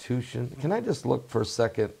Constitution? Can I just look for a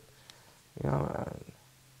second? I'm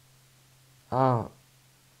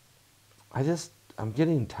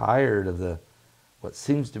getting tired of what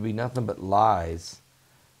seems to be nothing but lies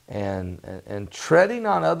and treading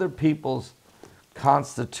on other people's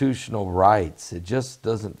constitutional rights. It just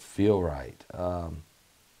doesn't feel right.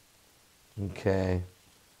 Okay.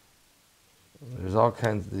 There's all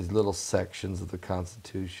kinds of these little sections of the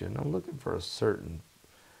Constitution. I'm looking for a certain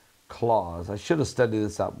clause. I should have studied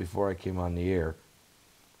this out before I came on the air.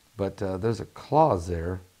 But there's a clause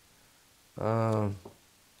there. I'll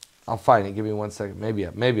find it. Give me 1 second.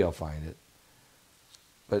 Maybe I'll find it.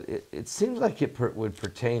 But it seems like it would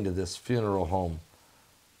pertain to this funeral home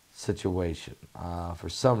situation. For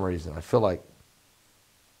some reason, I feel like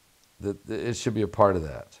that it should be a part of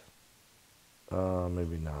that.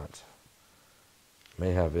 Maybe not.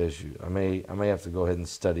 May have issues. I may have to go ahead and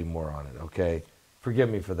study more on it. Okay, forgive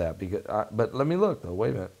me for that. But let me look though.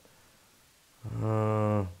 Wait a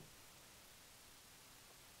minute.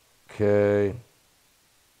 Okay.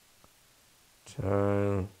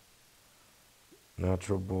 Time.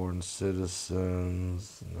 Natural born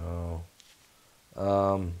citizens. No.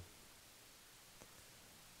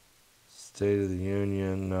 State of the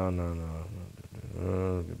Union.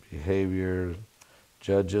 No. Behavior.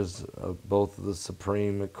 Judges of both of the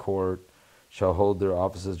Supreme Court shall hold their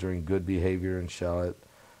offices during good behavior and shall at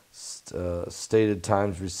stated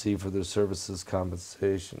times receive for their services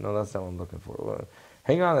compensation. No, that's not what I'm looking for.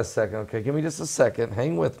 Hang on a second, okay? Give me just a second.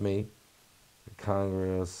 Hang with me. the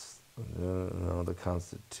Congress, no, the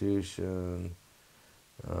Constitution,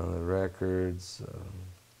 the records,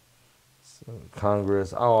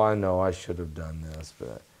 Congress. Oh, I know I should have done this,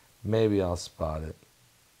 but maybe I'll spot it.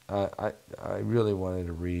 I really wanted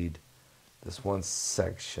to read this one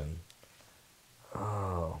section.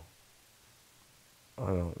 Oh, I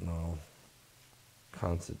don't know.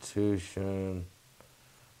 Constitution.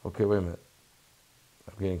 Okay, wait a minute.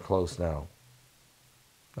 I'm getting close now.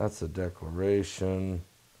 That's the Declaration.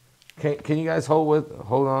 Can you guys hold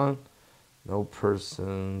on? No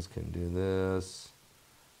persons can do this.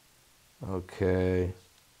 Okay.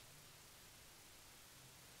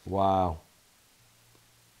 Wow.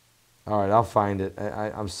 All right, I'll find it.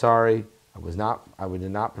 I'm sorry. I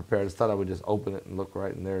did not prepare. I just thought I would just open it and look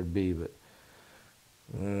right in there it'd be, but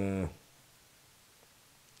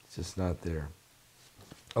it's just not there.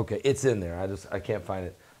 Okay, it's in there. I can't find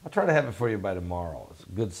it. I'll try to have it for you by tomorrow. It's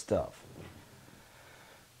good stuff.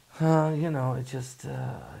 You know,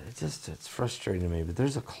 it's frustrating to me. But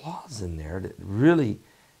there's a clause in there that really,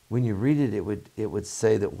 when you read it, it would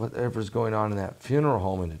say that whatever's going on in that funeral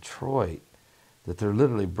home in Detroit, that they're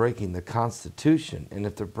literally breaking the Constitution. And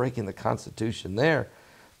if they're breaking the Constitution there,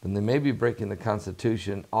 then they may be breaking the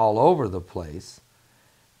Constitution all over the place.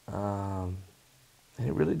 And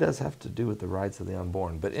it really does have to do with the rights of the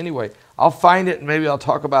unborn. But anyway, I'll find it and maybe I'll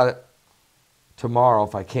talk about it tomorrow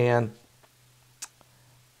if I can.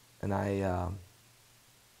 And I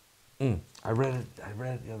read it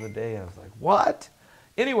the other day and I was like, what?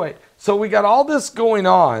 Anyway, so we got all this going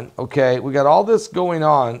on, okay? We got all this going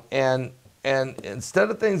on, and instead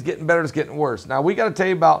of things getting better, it's getting worse. Now, we got to tell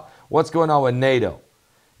you about what's going on with NATO.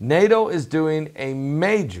 NATO is doing a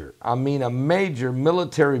major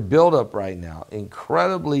military buildup right now.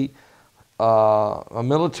 Incredibly, a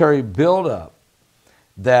military buildup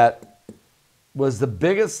that was the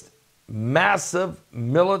biggest massive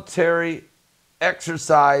military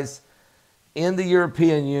exercise in the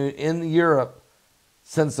European Union, in Europe,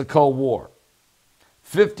 since the Cold War.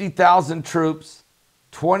 50,000 troops,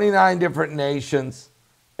 29 different nations,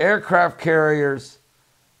 aircraft carriers.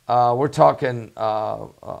 We're talking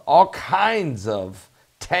all kinds of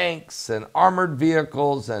tanks and armored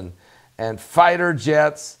vehicles and fighter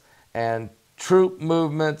jets and troop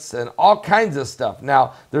movements and all kinds of stuff.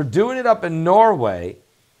 Now, they're doing it up in Norway,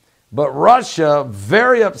 but Russia,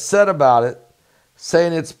 very upset about it,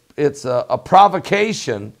 saying it's a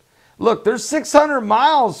provocation. Look, they're 600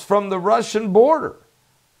 miles from the Russian border.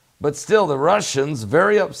 But still, the Russians,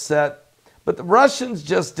 very upset. But the Russians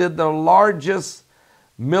just did the largest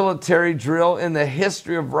military drill in the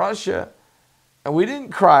history of Russia. And we didn't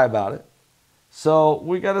cry about it. So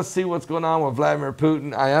we got to see what's going on with Vladimir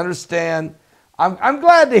Putin. I understand. I'm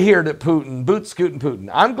glad to hear that boot-scooting Putin.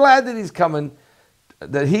 I'm glad that he's coming,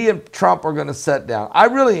 that he and Trump are going to sit down. I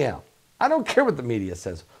really am. I don't care what the media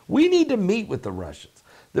says. We need to meet with the Russians.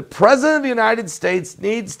 The President of the United States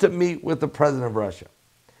needs to meet with the President of Russia.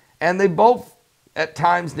 And they both, at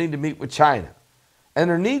times, need to meet with China. And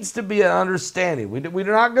there needs to be an understanding. We're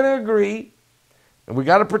not going to agree. And we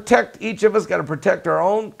got to protect, each of us got to protect our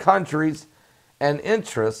own countries and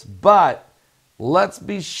interests. But let's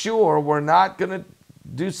be sure we're not going to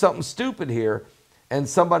do something stupid here and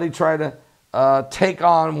somebody try to take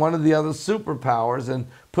on one of the other superpowers and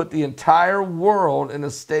put the entire world in a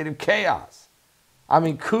state of chaos. I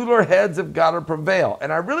mean, cooler heads have got to prevail.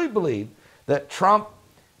 And I really believe that Trump,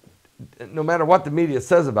 no matter what the media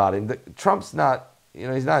says about him, that Trump's not,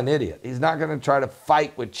 he's not an idiot. He's not going to try to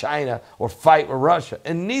fight with China or fight with Russia.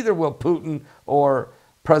 And neither will Putin or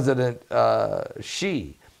President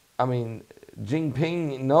Xi. I mean,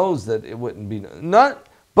 Jinping knows that it wouldn't be not.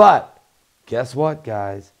 But guess what,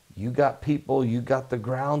 guys? You got people, you got the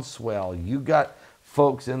groundswell, you got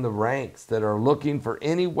folks in the ranks that are looking for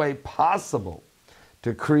any way possible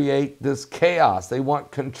to create this chaos. They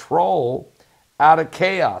want control out of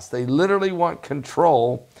chaos. They literally want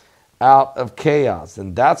control out of chaos.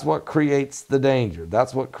 And that's what creates the danger.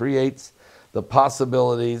 That's what creates the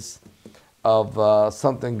possibilities of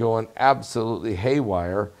something going absolutely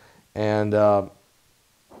haywire. And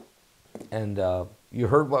you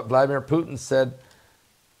heard what Vladimir Putin said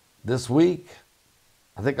this week.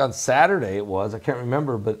 I think on Saturday it was. I can't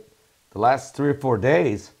remember, but the last 3 or 4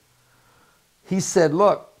 days, he said,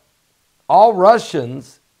 look, all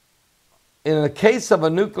Russians, in the case of a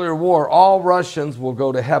nuclear war, all Russians will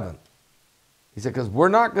go to heaven. He said, because we're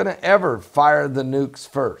not going to ever fire the nukes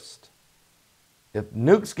first. If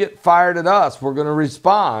nukes get fired at us, we're going to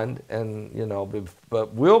respond, and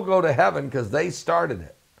but we'll go to heaven because they started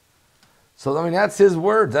it. So, I mean, that's his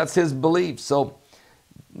words. That's his belief. So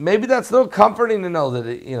maybe that's a little comforting to know that,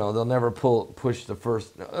 they'll never push the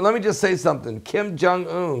first. Let me just say something. Kim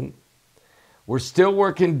Jong-un, we're still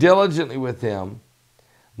working diligently with him.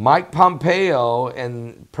 Mike Pompeo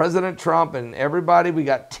and President Trump and everybody, we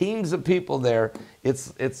got teams of people there.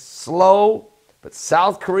 It's slow, but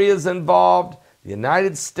South Korea's involved, the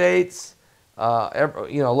United States.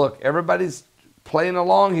 Look, everybody's playing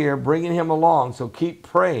along here, bringing him along. So keep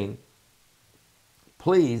praying.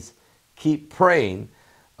 Please keep praying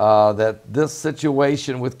that this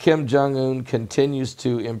situation with Kim Jong-un continues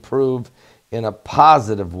to improve in a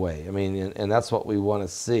positive way. I mean, and that's what we want to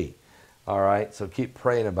see. All right, so keep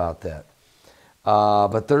praying about that.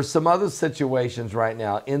 But there's some other situations right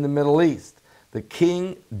now in the Middle East. The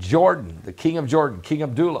king of Jordan, King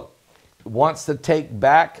Abdullah, wants to take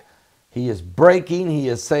back. He is breaking. He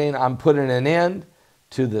is saying, I'm putting an end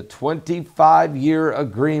to the 25-year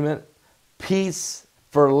agreement, peace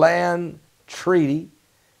for land treaty.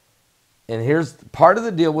 And here's part of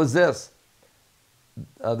the deal was this.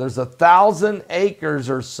 There's 1,000 acres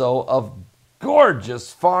or so of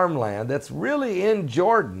gorgeous farmland that's really in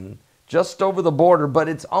Jordan, just over the border, but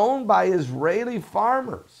it's owned by Israeli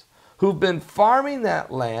farmers who've been farming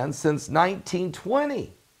that land since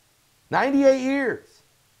 1920, 98 years.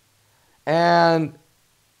 And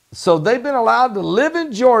so they've been allowed to live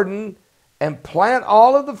in Jordan and plant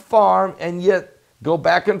all of the farm and yet go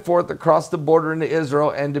back and forth across the border into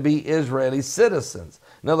Israel and to be Israeli citizens.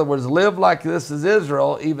 In other words, live like this is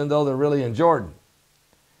Israel even though they're really in Jordan.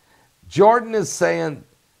 Jordan is saying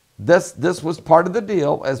this was part of the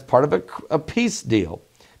deal as part of a peace deal.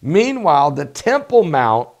 Meanwhile, the Temple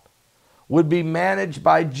Mount would be managed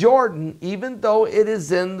by Jordan even though it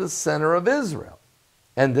is in the center of Israel.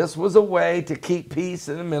 And this was a way to keep peace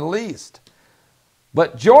in the Middle East.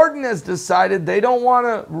 But Jordan has decided they don't want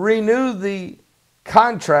to renew the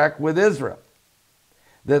contract with Israel.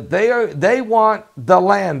 That they want the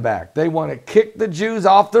land back. They want to kick the Jews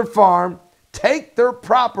off their farm, take their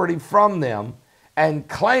property from them, and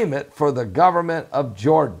claim it for the government of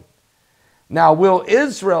Jordan. Now, will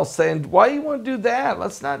Israel say, why do you want to do that?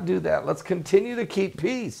 Let's not do that. Let's continue to keep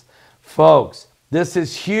peace. Folks, this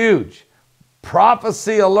is huge.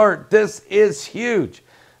 Prophecy alert. This is huge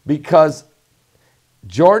because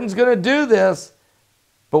Jordan's going to do this.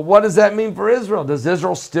 But what does that mean for Israel? Does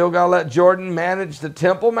Israel still got to let Jordan manage the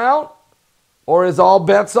Temple Mount? Or is all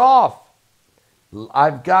bets off?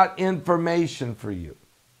 I've got information for you.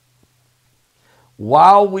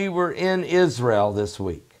 While we were in Israel this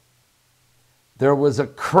week, there was a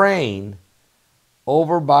crane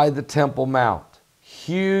over by the Temple Mount.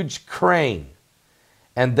 Huge crane.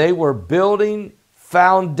 And they were building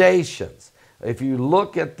foundations. If you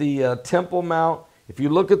look at the Temple Mount, if you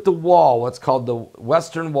look at the wall, what's called the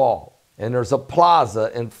Western Wall, and there's a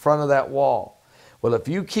plaza in front of that wall. Well, if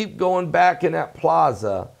you keep going back in that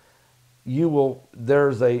plaza,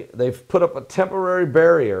 they've put up a temporary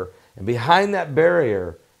barrier, and behind that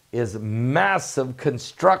barrier is massive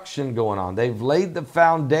construction going on. They've laid the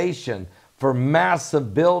foundation for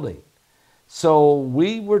massive building. So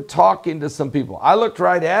we were talking to some people. I looked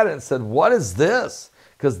right at it and said, what is this?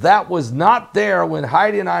 Because that was not there when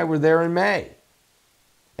Heidi and I were there in May.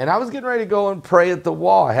 And I was getting ready to go and pray at the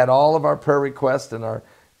wall. I had all of our prayer requests and our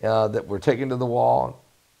that were taken to the wall.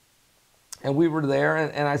 And we were there,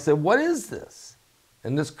 and I said, what is this?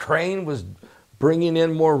 And this crane was bringing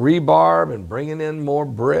in more rebar and bringing in more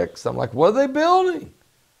bricks. I'm like, what are they building?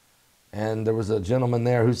 And there was a gentleman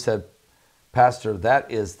there who said, Pastor, that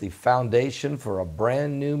is the foundation for a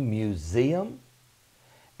brand new museum.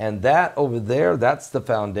 And that over there, that's the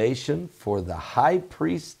foundation for the high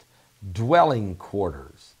priest dwelling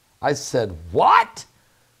quarters. I said, what?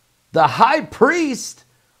 The high priest?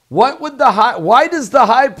 Why does the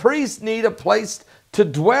high priest need a place to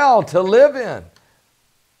dwell, to live in?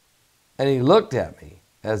 And he looked at me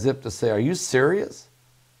as if to say, are you serious?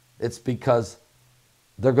 It's because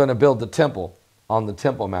they're going to build the temple on the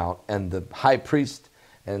Temple Mount, and the high priest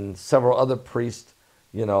and several other priests,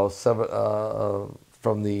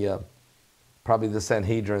 from the probably the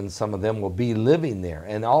Sanhedrin, some of them will be living there.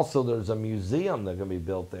 And also there's a museum that's going to be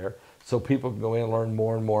built there so people can go in and learn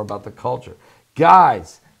more and more about the culture.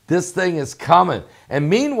 Guys, this thing is coming. And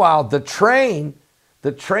meanwhile, the train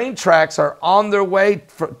tracks are on their way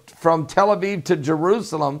from Tel Aviv to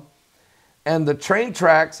Jerusalem, and the train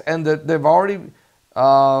tracks, and they've already...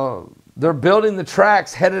 they're building the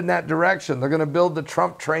tracks headed in that direction. They're going to build the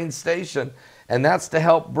Trump train station, and that's to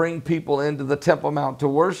help bring people into the Temple Mount to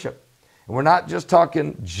worship. And we're not just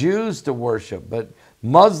talking Jews to worship, but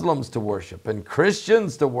Muslims to worship and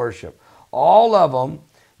Christians to worship. All of them,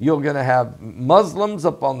 You're going to have Muslims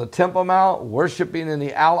up on the Temple Mount worshiping in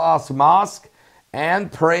the Al-Aqsa Mosque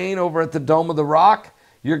and praying over at the Dome of the Rock.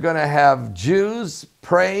 You're going to have Jews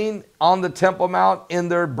praying on the Temple Mount in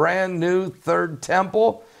their brand new third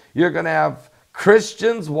temple. You're going to have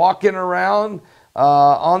Christians walking around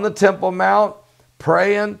on the Temple Mount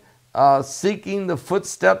praying, seeking the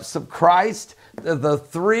footsteps of Christ. The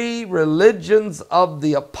three religions of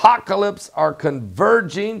the apocalypse are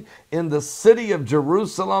converging in the city of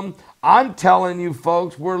Jerusalem. I'm telling you,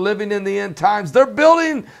 folks, we're living in the end times. They're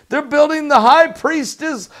building the high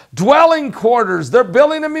priestess dwelling quarters. They're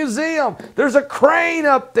building a museum. There's a crane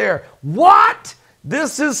up there. What?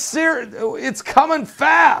 This is serious. It's coming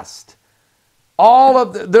fast. All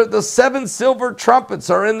of the 7 silver trumpets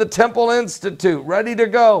are in the Temple Institute, ready to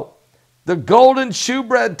go. The golden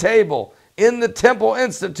shewbread table in the Temple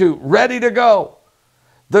Institute, ready to go.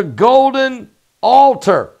 The golden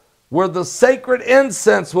altar where the sacred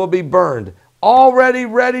incense will be burned, already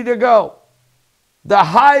ready to go. The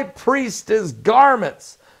high priestess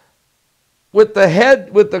garments with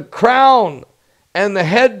the crown and the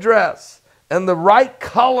headdress and the right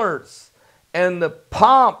colors and the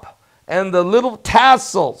pomp and the little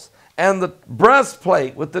tassels and the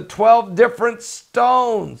breastplate with the 12 different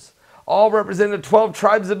stones, all representing the 12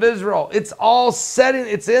 tribes of Israel. It's all setting,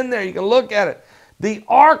 it's in there. You can look at it. The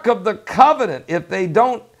Ark of the Covenant, if they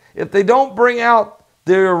don't bring out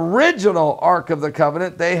the original Ark of the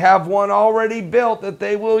Covenant, they have one already built that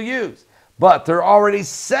they will use. But they're already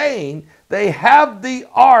saying they have the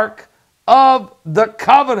Ark of the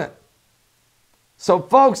Covenant. So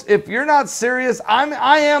folks, if you're not serious,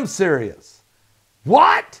 I am serious.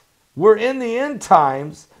 What? We're in the end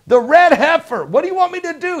times. The red heifer. What do you want me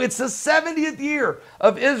to do? It's the 70th year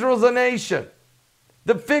of Israel as a nation.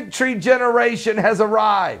 The fig tree generation has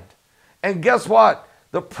arrived. And guess what?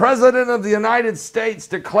 The President of the United States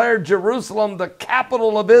declared Jerusalem the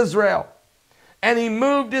capital of Israel. And he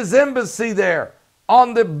moved his embassy there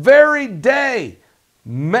on the very day,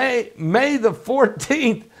 May the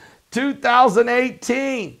 14th,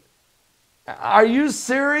 2018. Are you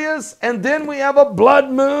serious? And then we have a blood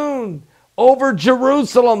moon over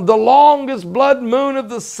Jerusalem, the longest blood moon of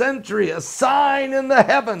the century, a sign in the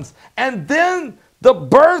heavens. And then the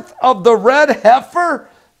birth of the red heifer,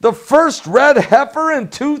 the first red heifer in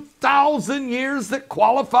 2,000 years that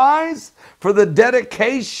qualifies for the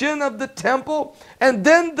dedication of the temple. And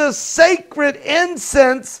then the sacred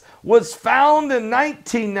incense was found in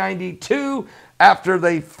 1992 after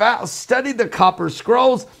they studied the copper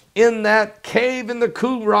scrolls in that cave in the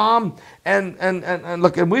Qumran. And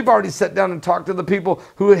look, and we've already sat down and talked to the people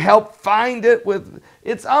who helped find it.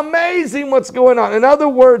 It's amazing what's going on. In other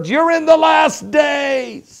words, you're in the last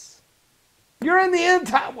days. You're in the end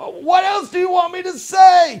time. What else do you want me to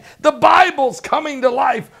say? The Bible's coming to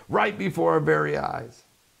life right before our very eyes.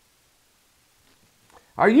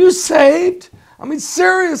 Are you saved? I mean,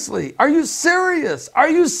 seriously, are you serious? Are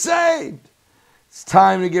you saved? It's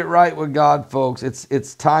time to get right with God, folks.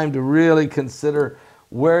 It's time to really consider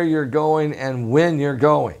where you're going and when you're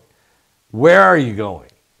going. Where are you going?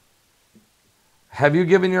 Have you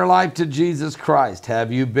given your life to Jesus Christ?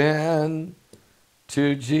 Have you been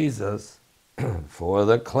to Jesus for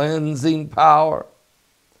the cleansing power?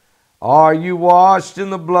 Are you washed in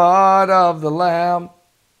the blood of the Lamb?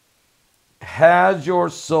 Has your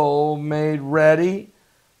soul made ready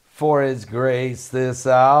for His grace this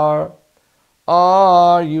hour?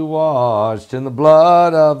 Are you washed in the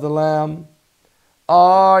blood of the Lamb?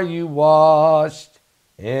 Are you washed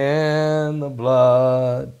in the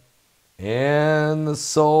blood, in the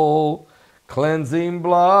soul cleansing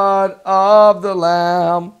blood of the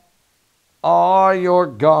Lamb? Are your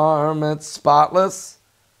garments spotless?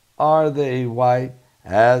 Are they white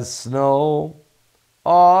as snow?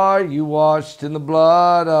 Are you washed in the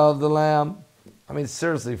blood of the Lamb? I mean,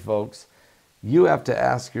 seriously, folks, you have to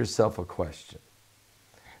ask yourself a question.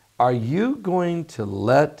 Are you going to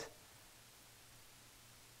let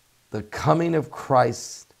the coming of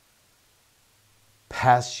Christ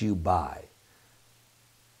pass you by?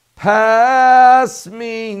 Pass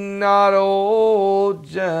me not, O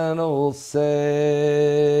gentle Savior.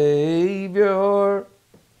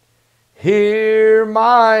 Hear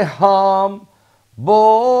my humble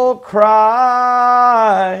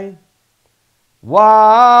cry.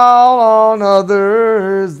 While on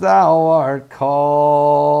others thou art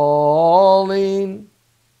calling,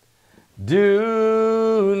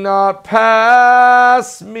 do not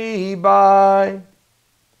pass me by.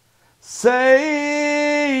 Savior,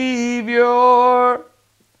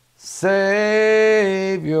 Savior,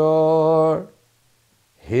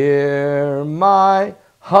 hear my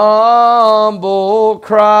humble humble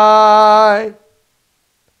cry,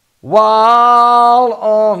 while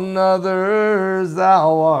on others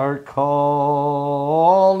thou art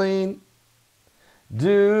calling.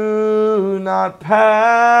 Do not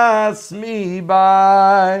pass me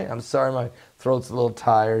by. I'm sorry, my throat's a little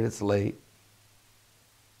tired. It's late.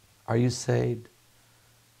 Are you saved?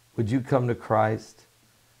 Would you come to Christ?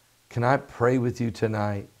 Can I pray with you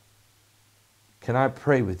tonight? Can I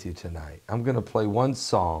pray with you tonight? I'm going to play one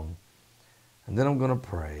song, and then I'm going to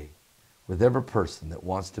pray with every person that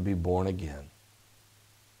wants to be born again.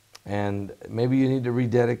 And maybe you need to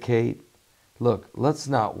rededicate. Look, let's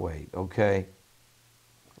not wait, okay?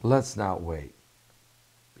 Let's not wait.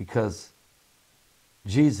 Because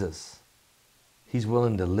Jesus, he's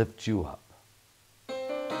willing to lift you up.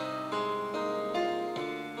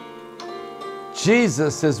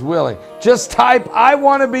 Jesus is willing. Just type, I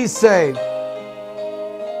want to be saved.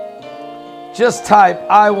 Just type,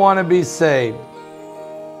 I want to be saved.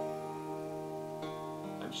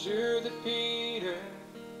 I'm sure that Peter,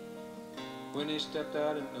 when he stepped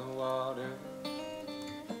out in the water,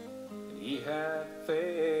 and he had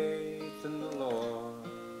faith in the Lord,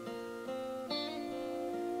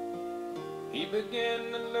 he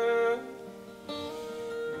began to look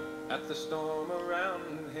at the storm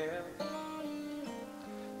around him.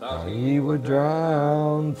 Thought he would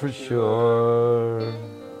drown for sure.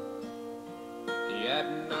 He had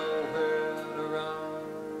nowhere to run,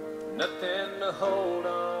 nothing to hold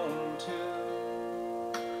on to.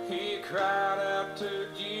 He cried out to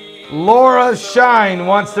Jesus. Laura Shine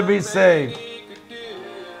wants to be saved.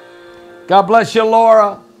 God bless you,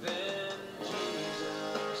 Laura.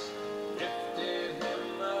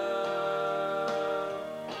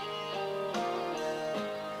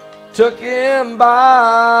 Took him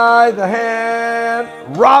by the hand.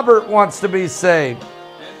 Robert wants to be saved.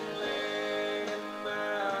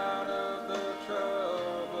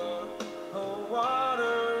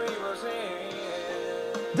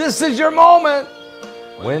 This is your moment.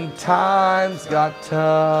 When times got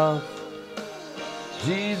tough,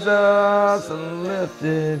 Jesus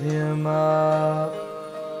lifted him up.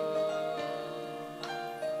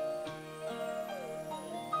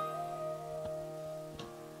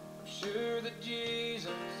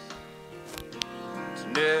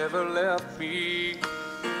 Never left me,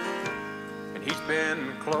 and he's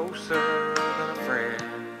been closer than a friend.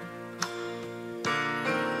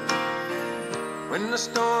 When the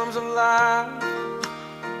storms of life,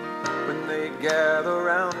 when they gather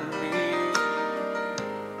around me,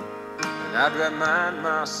 and I'd remind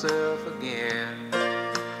myself again.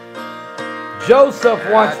 Joseph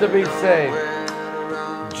wants to be saved.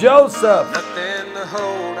 Joseph. Nothing to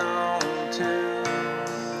hold on to.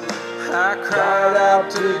 I cried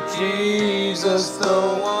out to Jesus, the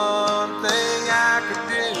one thing I could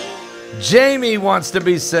do. Jamie wants to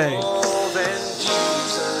be saved. Oh, then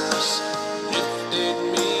Jesus lifted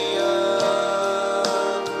me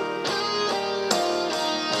up,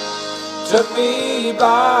 took me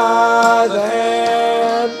by the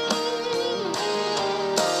hand,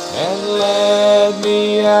 and led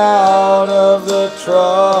me out of the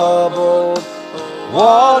troubled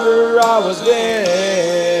water I was in.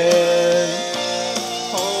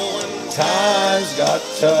 Times got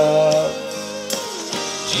tough,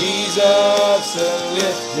 Jesus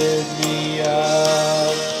lifted me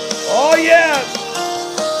up. Oh yes!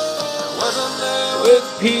 Wasn't there With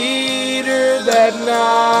Peter that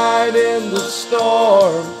night in the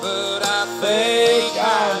storm, but I think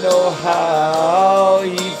I know how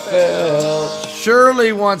he felt.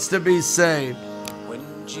 Shirley wants to be saved. when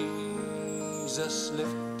Jesus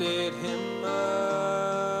lifted him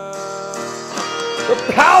up. The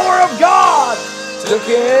power of God took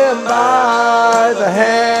him by the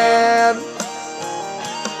hand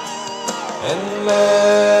and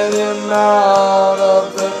led him out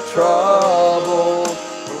of the troubled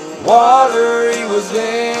water he was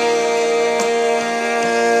in.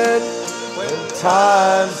 When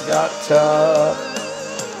times got tough,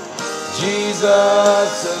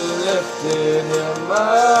 Jesus lifted him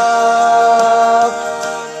up.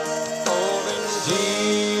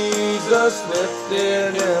 Jesus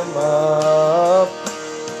lifted him up.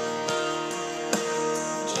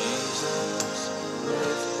 Jesus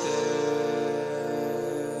lifted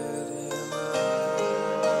him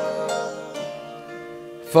up.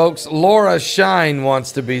 Folks, Laura Shine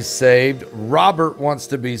wants to be saved. Robert wants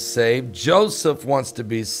to be saved. Joseph wants to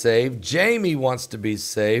be saved. Jamie wants to be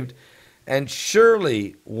saved. And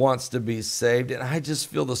Shirley wants to be saved. And I just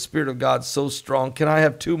feel the Spirit of God so strong. Can I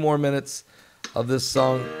have 2 more minutes of this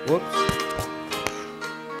song? Whoops.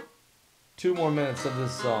 2 more minutes of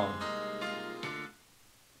this song.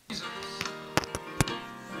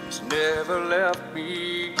 never left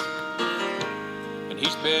me, and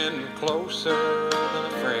he's been closer than a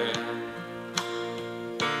friend.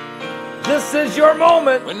 This is your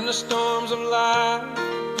moment. When the storms of life,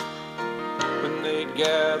 when they'd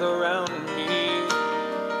gather around me,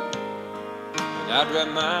 and I'd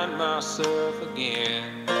remind myself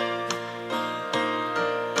again,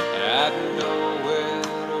 I'd know where to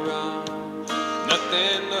run,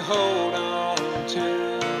 nothing to hold on to.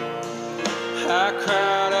 I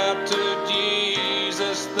cried out to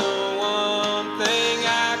Jesus, the one thing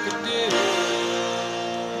I could do.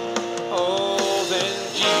 Oh, then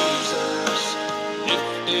Jesus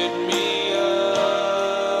lifted me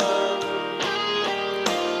up,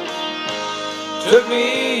 Took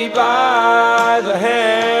me by the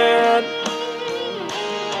hand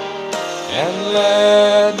and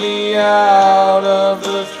led me out of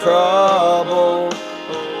the troubled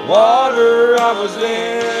water I was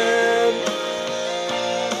in.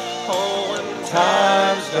 Oh, when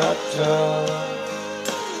Times got tough,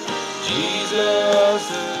 Jesus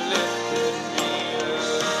lifted me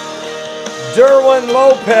up. Derwin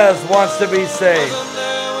Lopez wants to be saved. Wasn't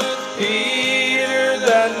there with Peter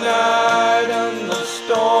that night in the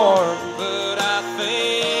storm. but I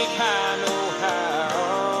think I know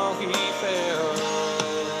how he felt.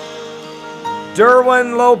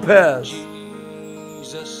 Derwin Lopez.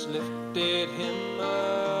 Jesus lifted him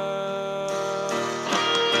up,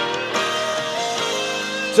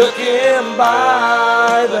 Took him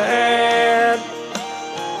by the hand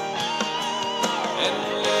and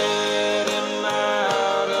led him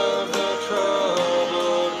out of the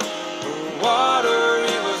troubled water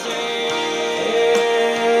he was in.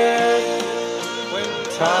 When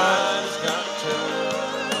times got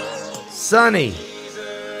tough, Sonny,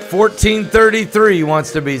 1433,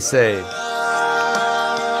 wants to be saved.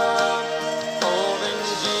 oh, then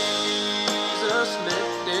Jesus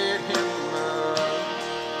lifted him up.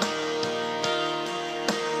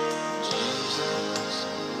 Jesus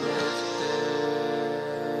lifted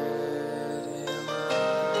him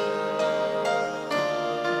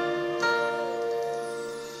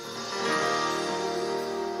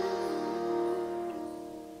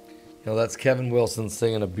You know, that's Kevin Wilson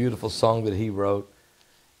singing a beautiful song that he wrote.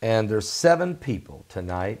 And there's 7 people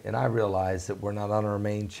tonight, and I realize that we're not on our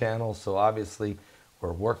main channel, so obviously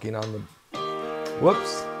we're working on the...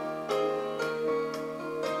 Whoops.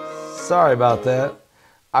 Sorry about that.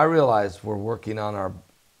 I realize we're working on our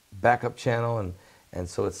backup channel, and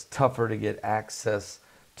so it's tougher to get access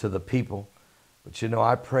to the people. But you know,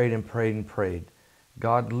 I prayed and prayed and prayed.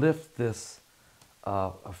 God, lift this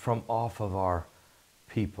from off of our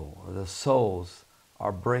people. The souls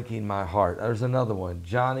are breaking my heart. There's another one.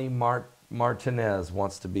 Johnny Martinez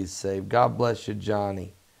wants to be saved. God bless you,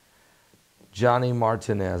 Johnny. Johnny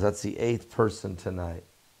Martinez. That's the 8th person tonight.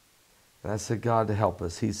 And I said, God, to help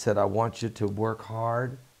us. He said, I want you to work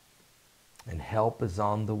hard, and help is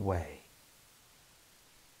on the way.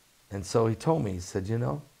 And so he told me, he said, you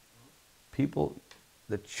know, people,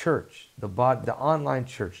 the church, the online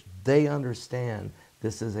church, they understand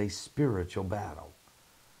this is a spiritual battle.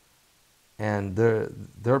 And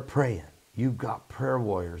they're praying. You've got prayer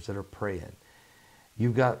warriors that are praying.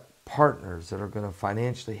 You've got partners that are going to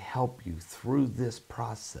financially help you through this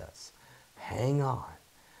process. Hang on.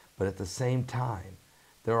 But at the same time,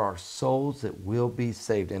 there are souls that will be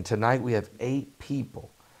saved. And tonight we have 8 people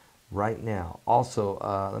right now. Also,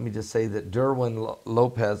 let me just say that Derwin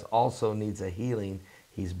Lopez also needs a healing.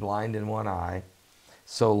 He's blind in one eye.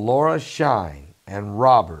 So Laura Shine and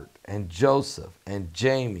Robert and Joseph and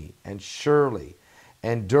Jamie and Shirley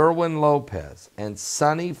and Derwin Lopez and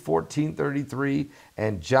Sonny 1433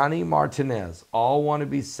 and Johnny Martinez all want to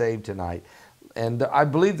be saved tonight. And I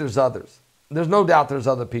believe there's others. There's no doubt there's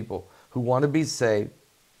other people who want to be saved,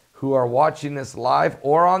 who are watching this live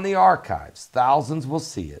or on the archives. Thousands will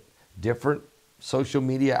see it. Different social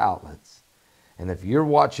media outlets. And if you're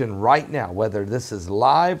watching right now, whether this is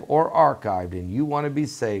live or archived, and you want to be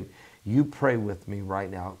saved, you pray with me right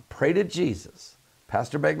now. Pray to Jesus.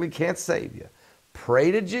 Pastor Begley can't save you. Pray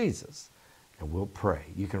to Jesus, and we'll pray.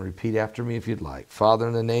 You can repeat after me if you'd like. Father,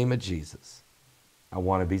 in the name of Jesus, I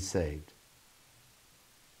want to be saved.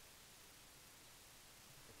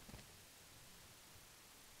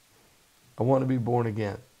 I want to be born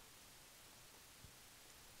again.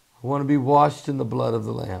 I want to be washed in the blood of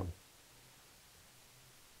the Lamb.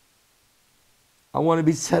 I want to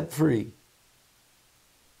be set free.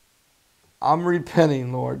 I'm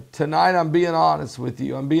repenting, Lord. Tonight I'm being honest with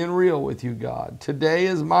you. I'm being real with you, God. Today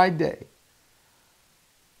is my day.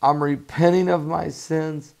 I'm repenting of my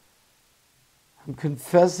sins. I'm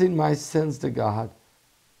confessing my sins to God.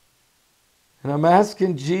 And I'm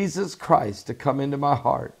asking Jesus Christ to come into my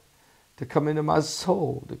heart, to come into my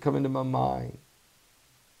soul, to come into my mind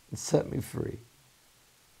and set me free,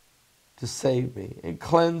 to save me and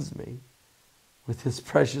cleanse me with his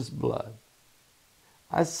precious blood.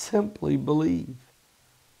 I simply believe.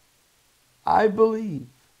 I believe.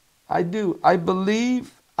 I do. I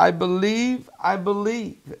believe, I believe, I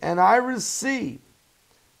believe, and I receive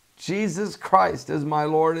Jesus Christ as my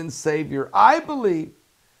Lord and Savior. I believe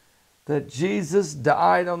that Jesus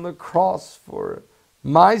died on the cross for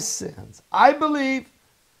my sins. I believe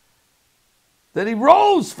that he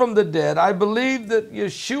rose from the dead. I believe that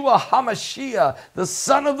Yeshua HaMashiach, the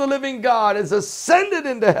Son of the living God, has ascended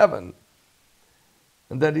into heaven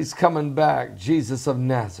and that he's coming back, Jesus of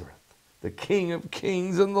Nazareth, the King of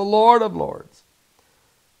kings and the Lord of lords.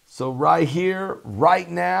 So right here, right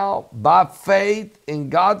now, by faith in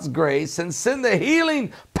God's grace, and send the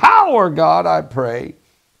healing power, God, I pray,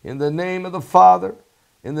 in the name of the Father,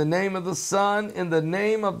 in the name of the Son, in the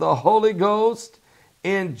name of the Holy Ghost,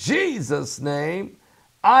 in Jesus' name,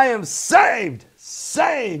 I am saved,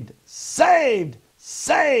 saved, saved,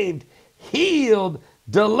 saved, healed,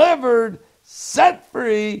 delivered, set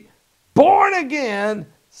free, born again,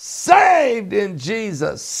 saved in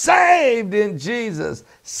Jesus, saved in Jesus,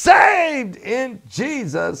 saved in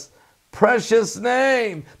Jesus' precious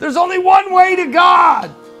name. There's only one way to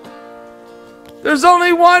God. There's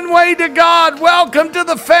only one way to God. Welcome to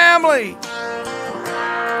the family.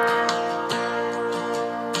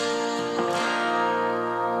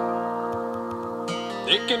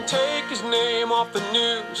 They can take his name off the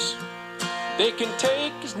news. They can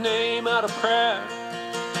take his name out of prayer.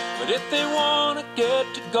 But if they want to get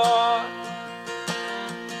to God,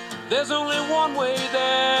 there's only one way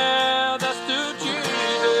there. That's through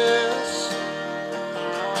Jesus.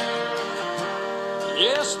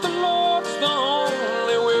 Yes, the Lord's the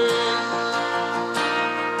only way.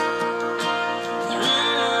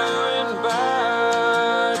 Through and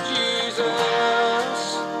by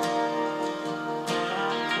Jesus.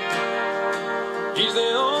 He's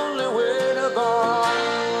the only way to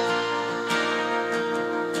God.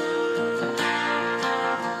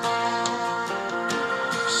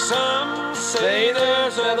 Some say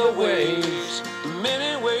there's other ways,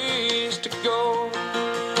 many ways to go.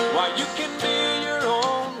 Why, you can be your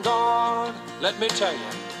own God. Let me tell you,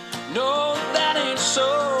 no, that ain't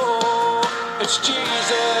so. It's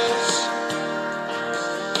Jesus.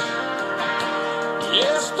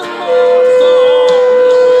 Yes, the Lord's the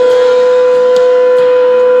only way.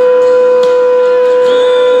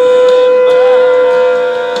 Through and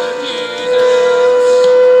by Jesus.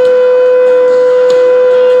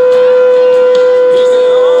 He's the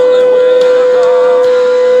only way to God.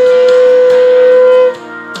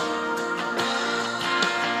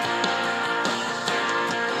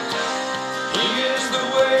 He is the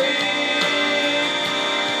way,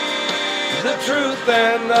 The truth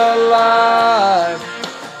and the life.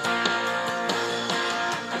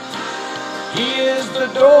 He is the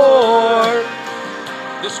door.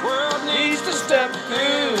 this world needs Needs to to step step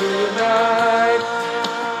through through tonight.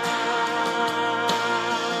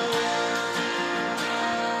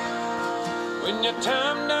 When your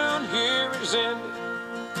time down here is ended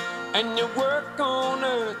and your work on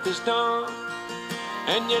earth is done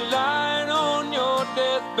and you're lying on your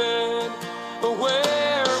deathbed, but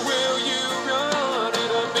where will you run?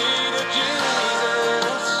 It'll be to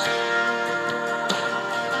Jesus.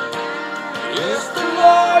 Yes, the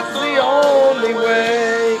Lord's the only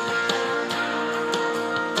way.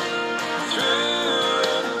 through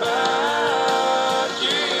and by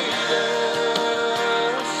Jesus.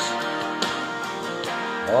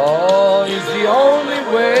 Oh, he's the only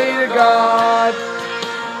way to God.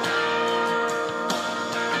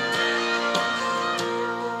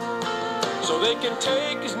 So they can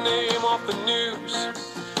take his name off the news,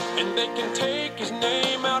 and they can take his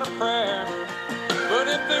name out of prayer. But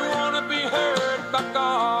if they want to be heard by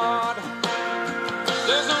God,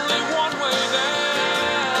 there's only one way,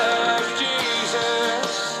 there's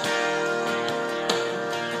Jesus.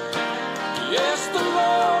 Yes, the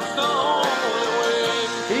Lord's the only way.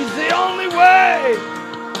 He's the only way.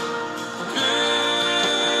 Through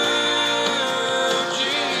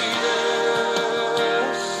Jesus.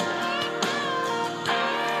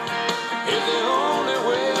 He's the only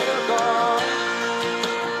way to God.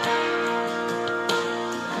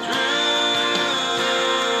 Through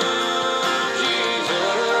Jesus.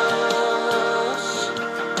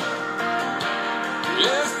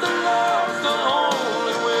 Yes, the Lord's the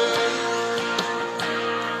only way.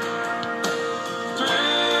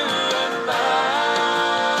 Through and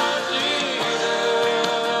by Jesus.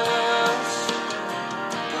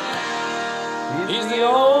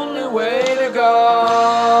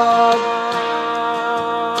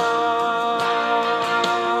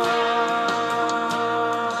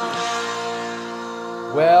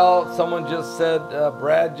 just said,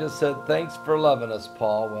 Brad just said, thanks for loving us,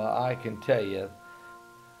 Paul. Well, I can tell you,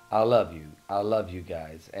 I love you. I love you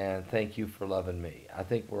guys. And thank you for loving me. I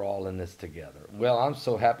think we're all in this together. Well, I'm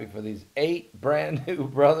so happy for these 8 brand new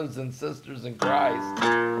brothers and sisters in Christ.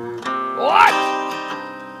 What?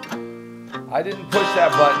 I didn't push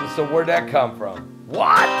that button, so where'd that come from?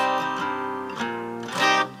 What?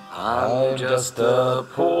 I'm just a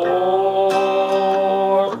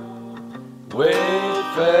poor,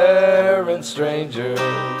 wayfaring stranger,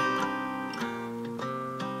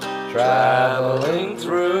 traveling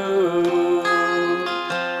through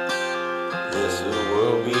this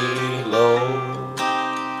world below.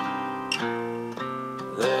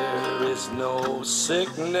 There is no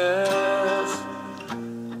sickness,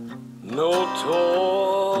 no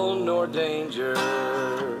toil nor danger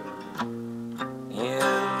in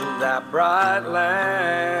that bright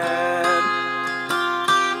land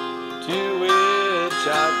to which I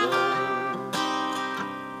go.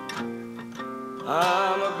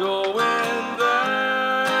 I'm a-going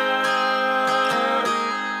there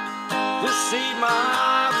to see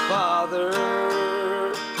my Father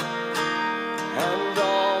and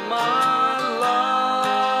all my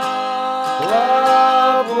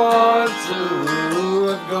loved ones who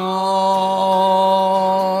have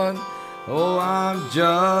gone. Oh, I'm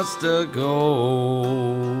just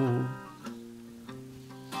a-go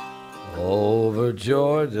over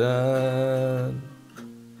Jordan.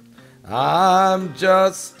 I'm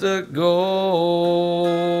just a-go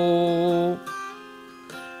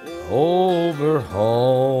over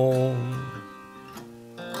home.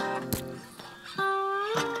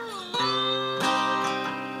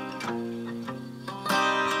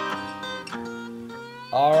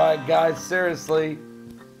 All right, guys, seriously.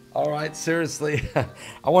 All right, seriously.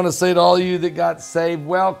 I want to say to all you that got saved,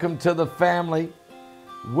 welcome to the family.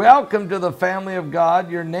 Welcome to the family of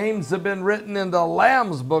God. Your names have been written in the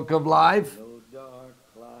Lamb's Book of Life. No dark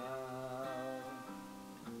cloud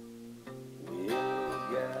will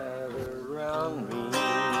gather around me.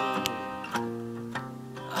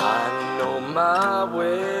 I know my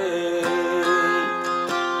way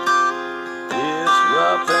is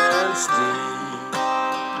rough and steep,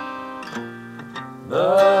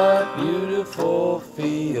 but beautiful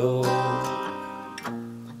fields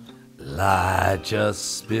lie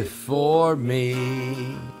just before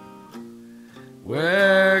me,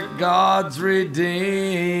 where God's redeemed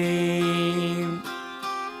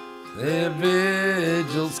their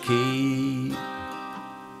vigils keep.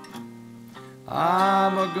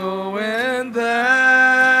 I'm a-going there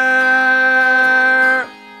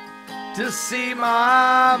to see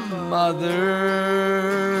my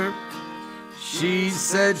mother. She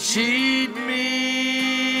said she'd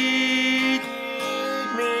meet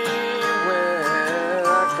me when I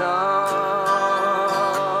come.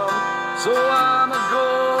 So I'm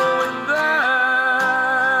a-going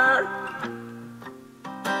there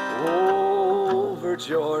over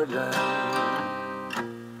Jordan.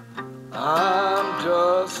 I'm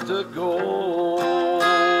just a-go over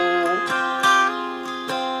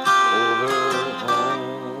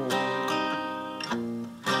home.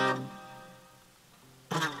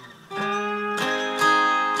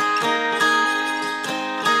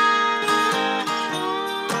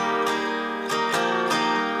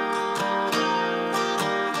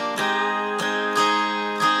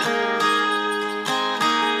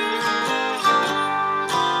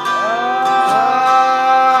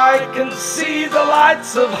 I can see the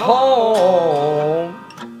lights of home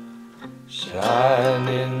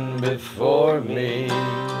shining before me.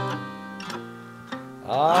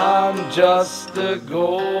 I'm just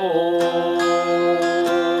a-go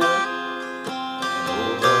over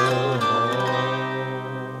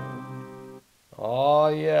home. Oh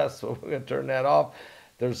yes, well, we're going to turn that off.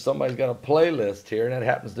 There's somebody's got a playlist here, and it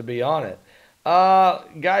happens to be on it.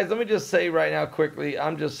 Guys, let me just say right now quickly,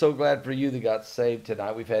 I'm just so glad for you that got saved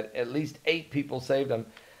tonight. We've had at least 8 people saved.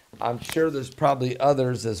 I'm sure there's probably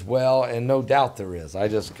others as well, and no doubt there is. I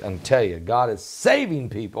can tell you, God is saving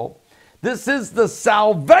people. This is the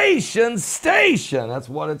salvation station. That's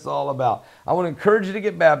what it's all about. I want to encourage you to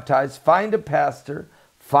get baptized. Find a pastor.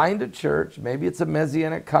 Find a church. Maybe it's a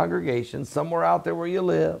Messianic congregation somewhere out there where you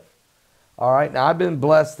live. All right, now I've been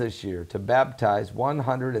blessed this year to baptize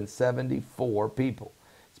 174 people.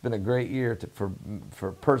 It's been a great year for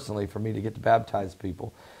personally for me to get to baptize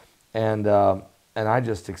people, and I'm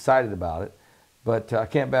just excited about it. But I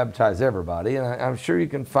can't baptize everybody, and I'm sure you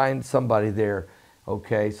can find somebody there.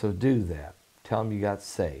 Okay, so do that. Tell them you got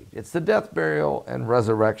saved. It's the death, burial, and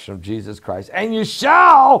resurrection of Jesus Christ, and you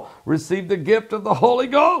shall receive the gift of the Holy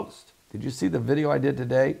Ghost. Did you see the video I did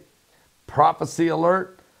today? Prophecy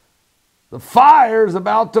alert. the fire's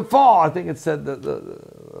about to fall. I think it said that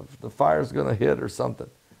the fire's going to hit or something.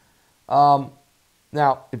 Now,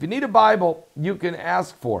 if you need a Bible, you can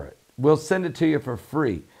ask for it. We'll send it to you for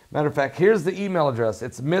free. Matter of fact, here's the email address.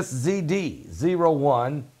 It's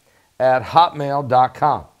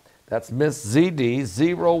misszd01@hotmail.com. That's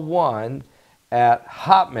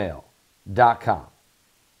misszd01@hotmail.com.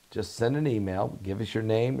 Just send an email. Give us your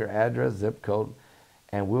name, your address, zip code,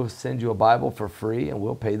 and we'll send you a Bible for free, and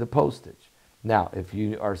we'll pay the postage. Now, if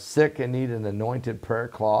you are sick and need an anointed prayer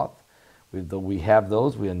cloth, we have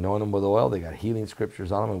those. We anoint them with oil. They got healing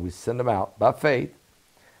scriptures on them, and we send them out by faith.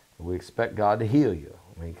 We expect God to heal you.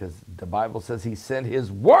 I mean, because the Bible says he sent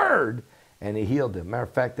his word, and he healed them. Matter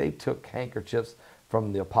of fact, they took handkerchiefs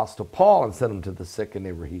from the Apostle Paul and sent them to the sick, and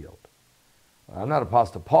they were healed. I'm not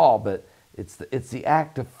Apostle Paul, but it's the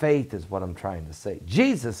act of faith is what I'm trying to say.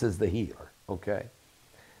 Jesus is the healer, okay?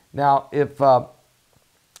 Now, if there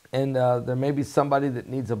may be somebody that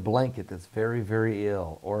needs a blanket that's very, very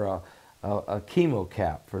ill, or a chemo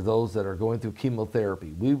cap for those that are going through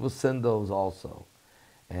chemotherapy. We will send those also.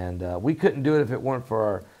 And we couldn't do it if it weren't for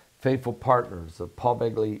our faithful partners of Paul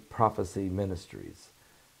Begley Prophecy Ministries.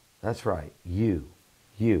 That's right, you,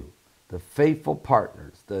 the faithful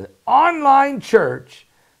partners, the online church,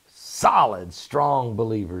 solid, strong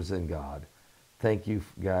believers in God. Thank you,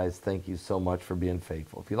 guys. Thank you so much for being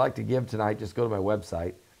faithful. If you'd like to give tonight, just go to my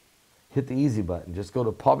website, hit the easy button. Just go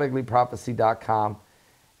to paulbegleyprophecy.com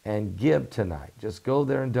and give tonight. Just go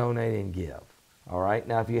there and donate and give. All right.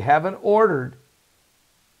 Now, if you haven't ordered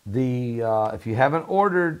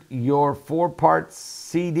your 4-part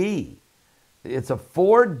CD, it's a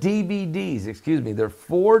 4 DVDs. Excuse me. They're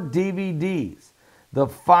 4 DVDs. The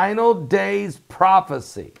Final Days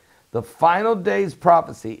Prophecy. The Final Days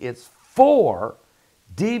Prophecy. It's 4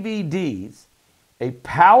 DVDs. A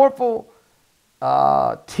powerful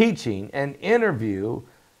teaching and interview.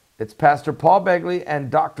 It's Pastor Paul Begley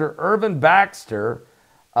and Dr. Irvin Baxter,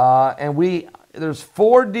 and there's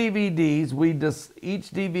 4 DVDs.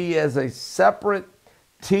 Each DVD has a separate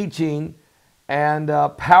teaching and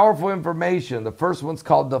powerful information. The first one's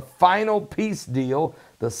called The Final Peace Deal.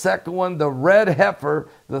 The second one, The Red Heifer.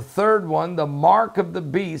 The third one, The Mark of the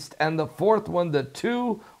Beast. And the fourth one, The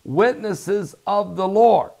 2 Witnesses of the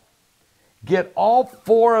Lord. Get all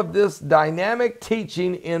 4 of this dynamic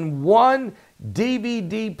teaching in one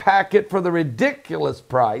DVD packet for the ridiculous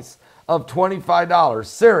price of $25.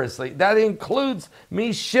 Seriously, that includes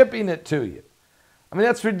me shipping it to you. I mean,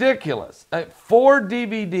 that's ridiculous. 4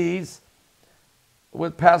 DVDs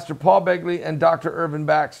with Pastor Paul Begley and Dr. Irvin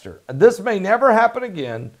Baxter. This may never happen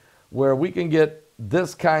again where we can get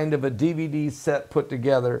this kind of a DVD set put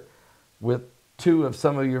together with 2 of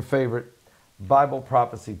some of your favorite Bible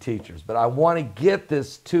prophecy teachers. But I want to get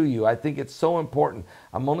this to you. I think it's so important.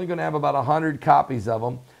 I'm only going to have about 100 copies of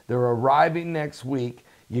them. They're arriving next week.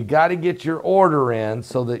 You got to get your order in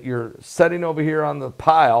so that you're sitting over here on the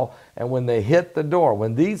pile, and when they hit the door,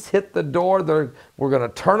 when these hit the door, we're going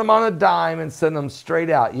to turn them on a dime and send them straight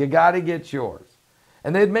out. You got to get yours.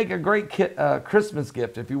 And they'd make a great Christmas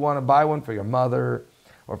gift if you want to buy one for your mother,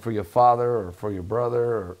 or for your father, or for your brother,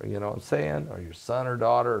 or, you know what I'm saying, or your son or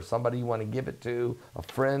daughter, or somebody you want to give it to, a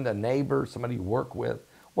friend, a neighbor, somebody you work with.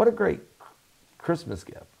 What a great Christmas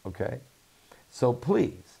gift, okay? So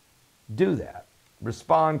please do that.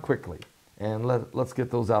 Respond quickly, and let's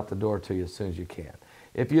get those out the door to you as soon as you can.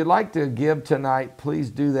 If you'd like to give tonight,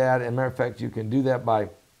 please do that. As a matter of fact, you can do that by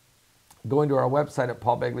going to our website at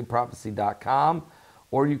paulbegleyprophecy.com,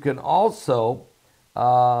 or you can also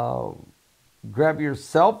grab your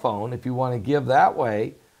cell phone if you want to give that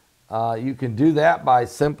way. You can do that by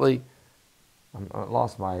simply, I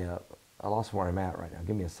lost where I'm at right now.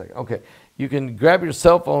 Give me a second. Okay, you can grab your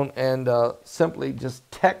cell phone and simply just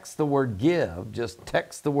text the word give. Just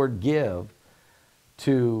text the word give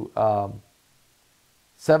to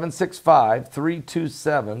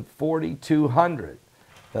 765-327-4200.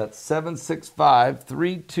 That's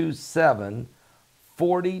 765-327-4200.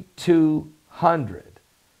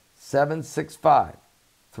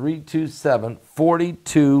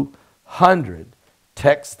 765-327-4200.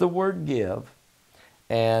 Text the word give,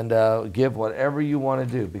 and give whatever you want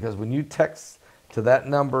to do. Because when you text to that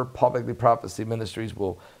number, Paul Begley Prophecy Ministries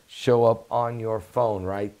will show up on your phone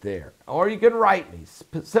right there. Or you can write me.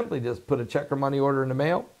 Simply just put a check or money order in the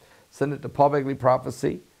mail. Send it to Paul Begley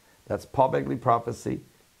Prophecy. That's Paul Begley Prophecy,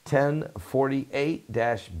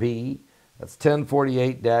 1048-B. That's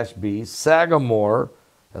 1048-B, Sagamore.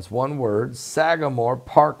 That's one word, Sagamore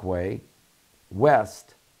Parkway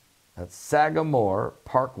West. That's Sagamore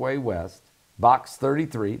Parkway West, Box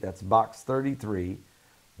 33. That's Box 33,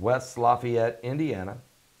 West Lafayette, Indiana,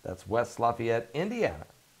 That's West Lafayette, Indiana,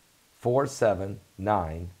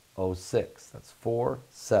 47906. That's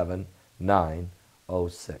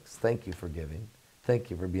 47906. Thank you for giving. Thank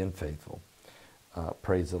you for being faithful.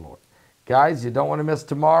 Praise the Lord. Guys, you don't want to miss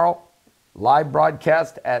tomorrow. Live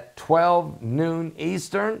broadcast at 12 noon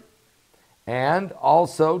Eastern. And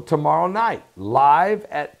also tomorrow night, live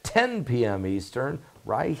at 10 p.m. Eastern,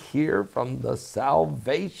 right here from the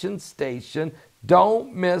Salvation Station.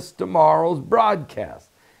 Don't miss tomorrow's broadcast.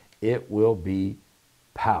 It will be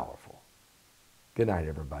powerful. Good night,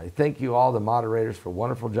 everybody. Thank you, all the moderators, for a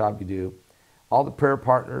wonderful job you do, all the prayer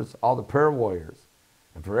partners, all the prayer warriors,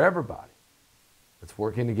 and for everybody that's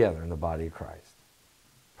working together in the body of Christ.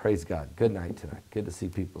 Praise God. Good night tonight. Good to see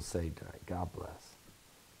people saved tonight. God bless.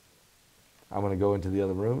 I'm going to go into the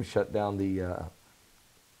other room, shut down the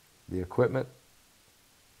equipment,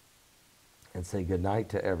 and say good night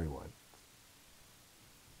to everyone.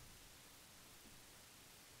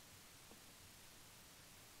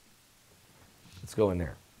 Let's go in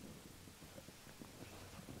there.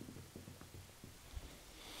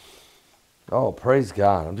 Oh, praise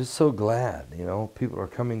God. I'm just so glad, you know, people are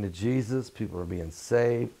coming to Jesus, people are being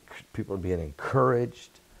saved, people are being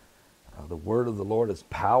encouraged. The word of the Lord is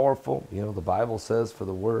powerful. You know, the Bible says, for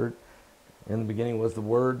the word, in the beginning was the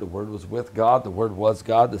word was with God, the word was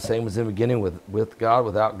God, the same was in the beginning with God,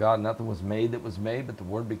 without God nothing was made that was made, but the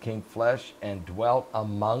word became flesh and dwelt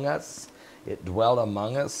among us. It dwelt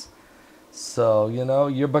among us. So, you know,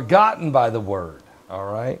 you're begotten by the word, all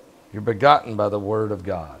right? You're begotten by the word of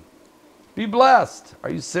God. Be blessed.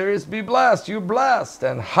 Are you serious? Be blessed. You're blessed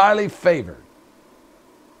and highly favored.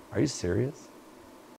 Are you serious?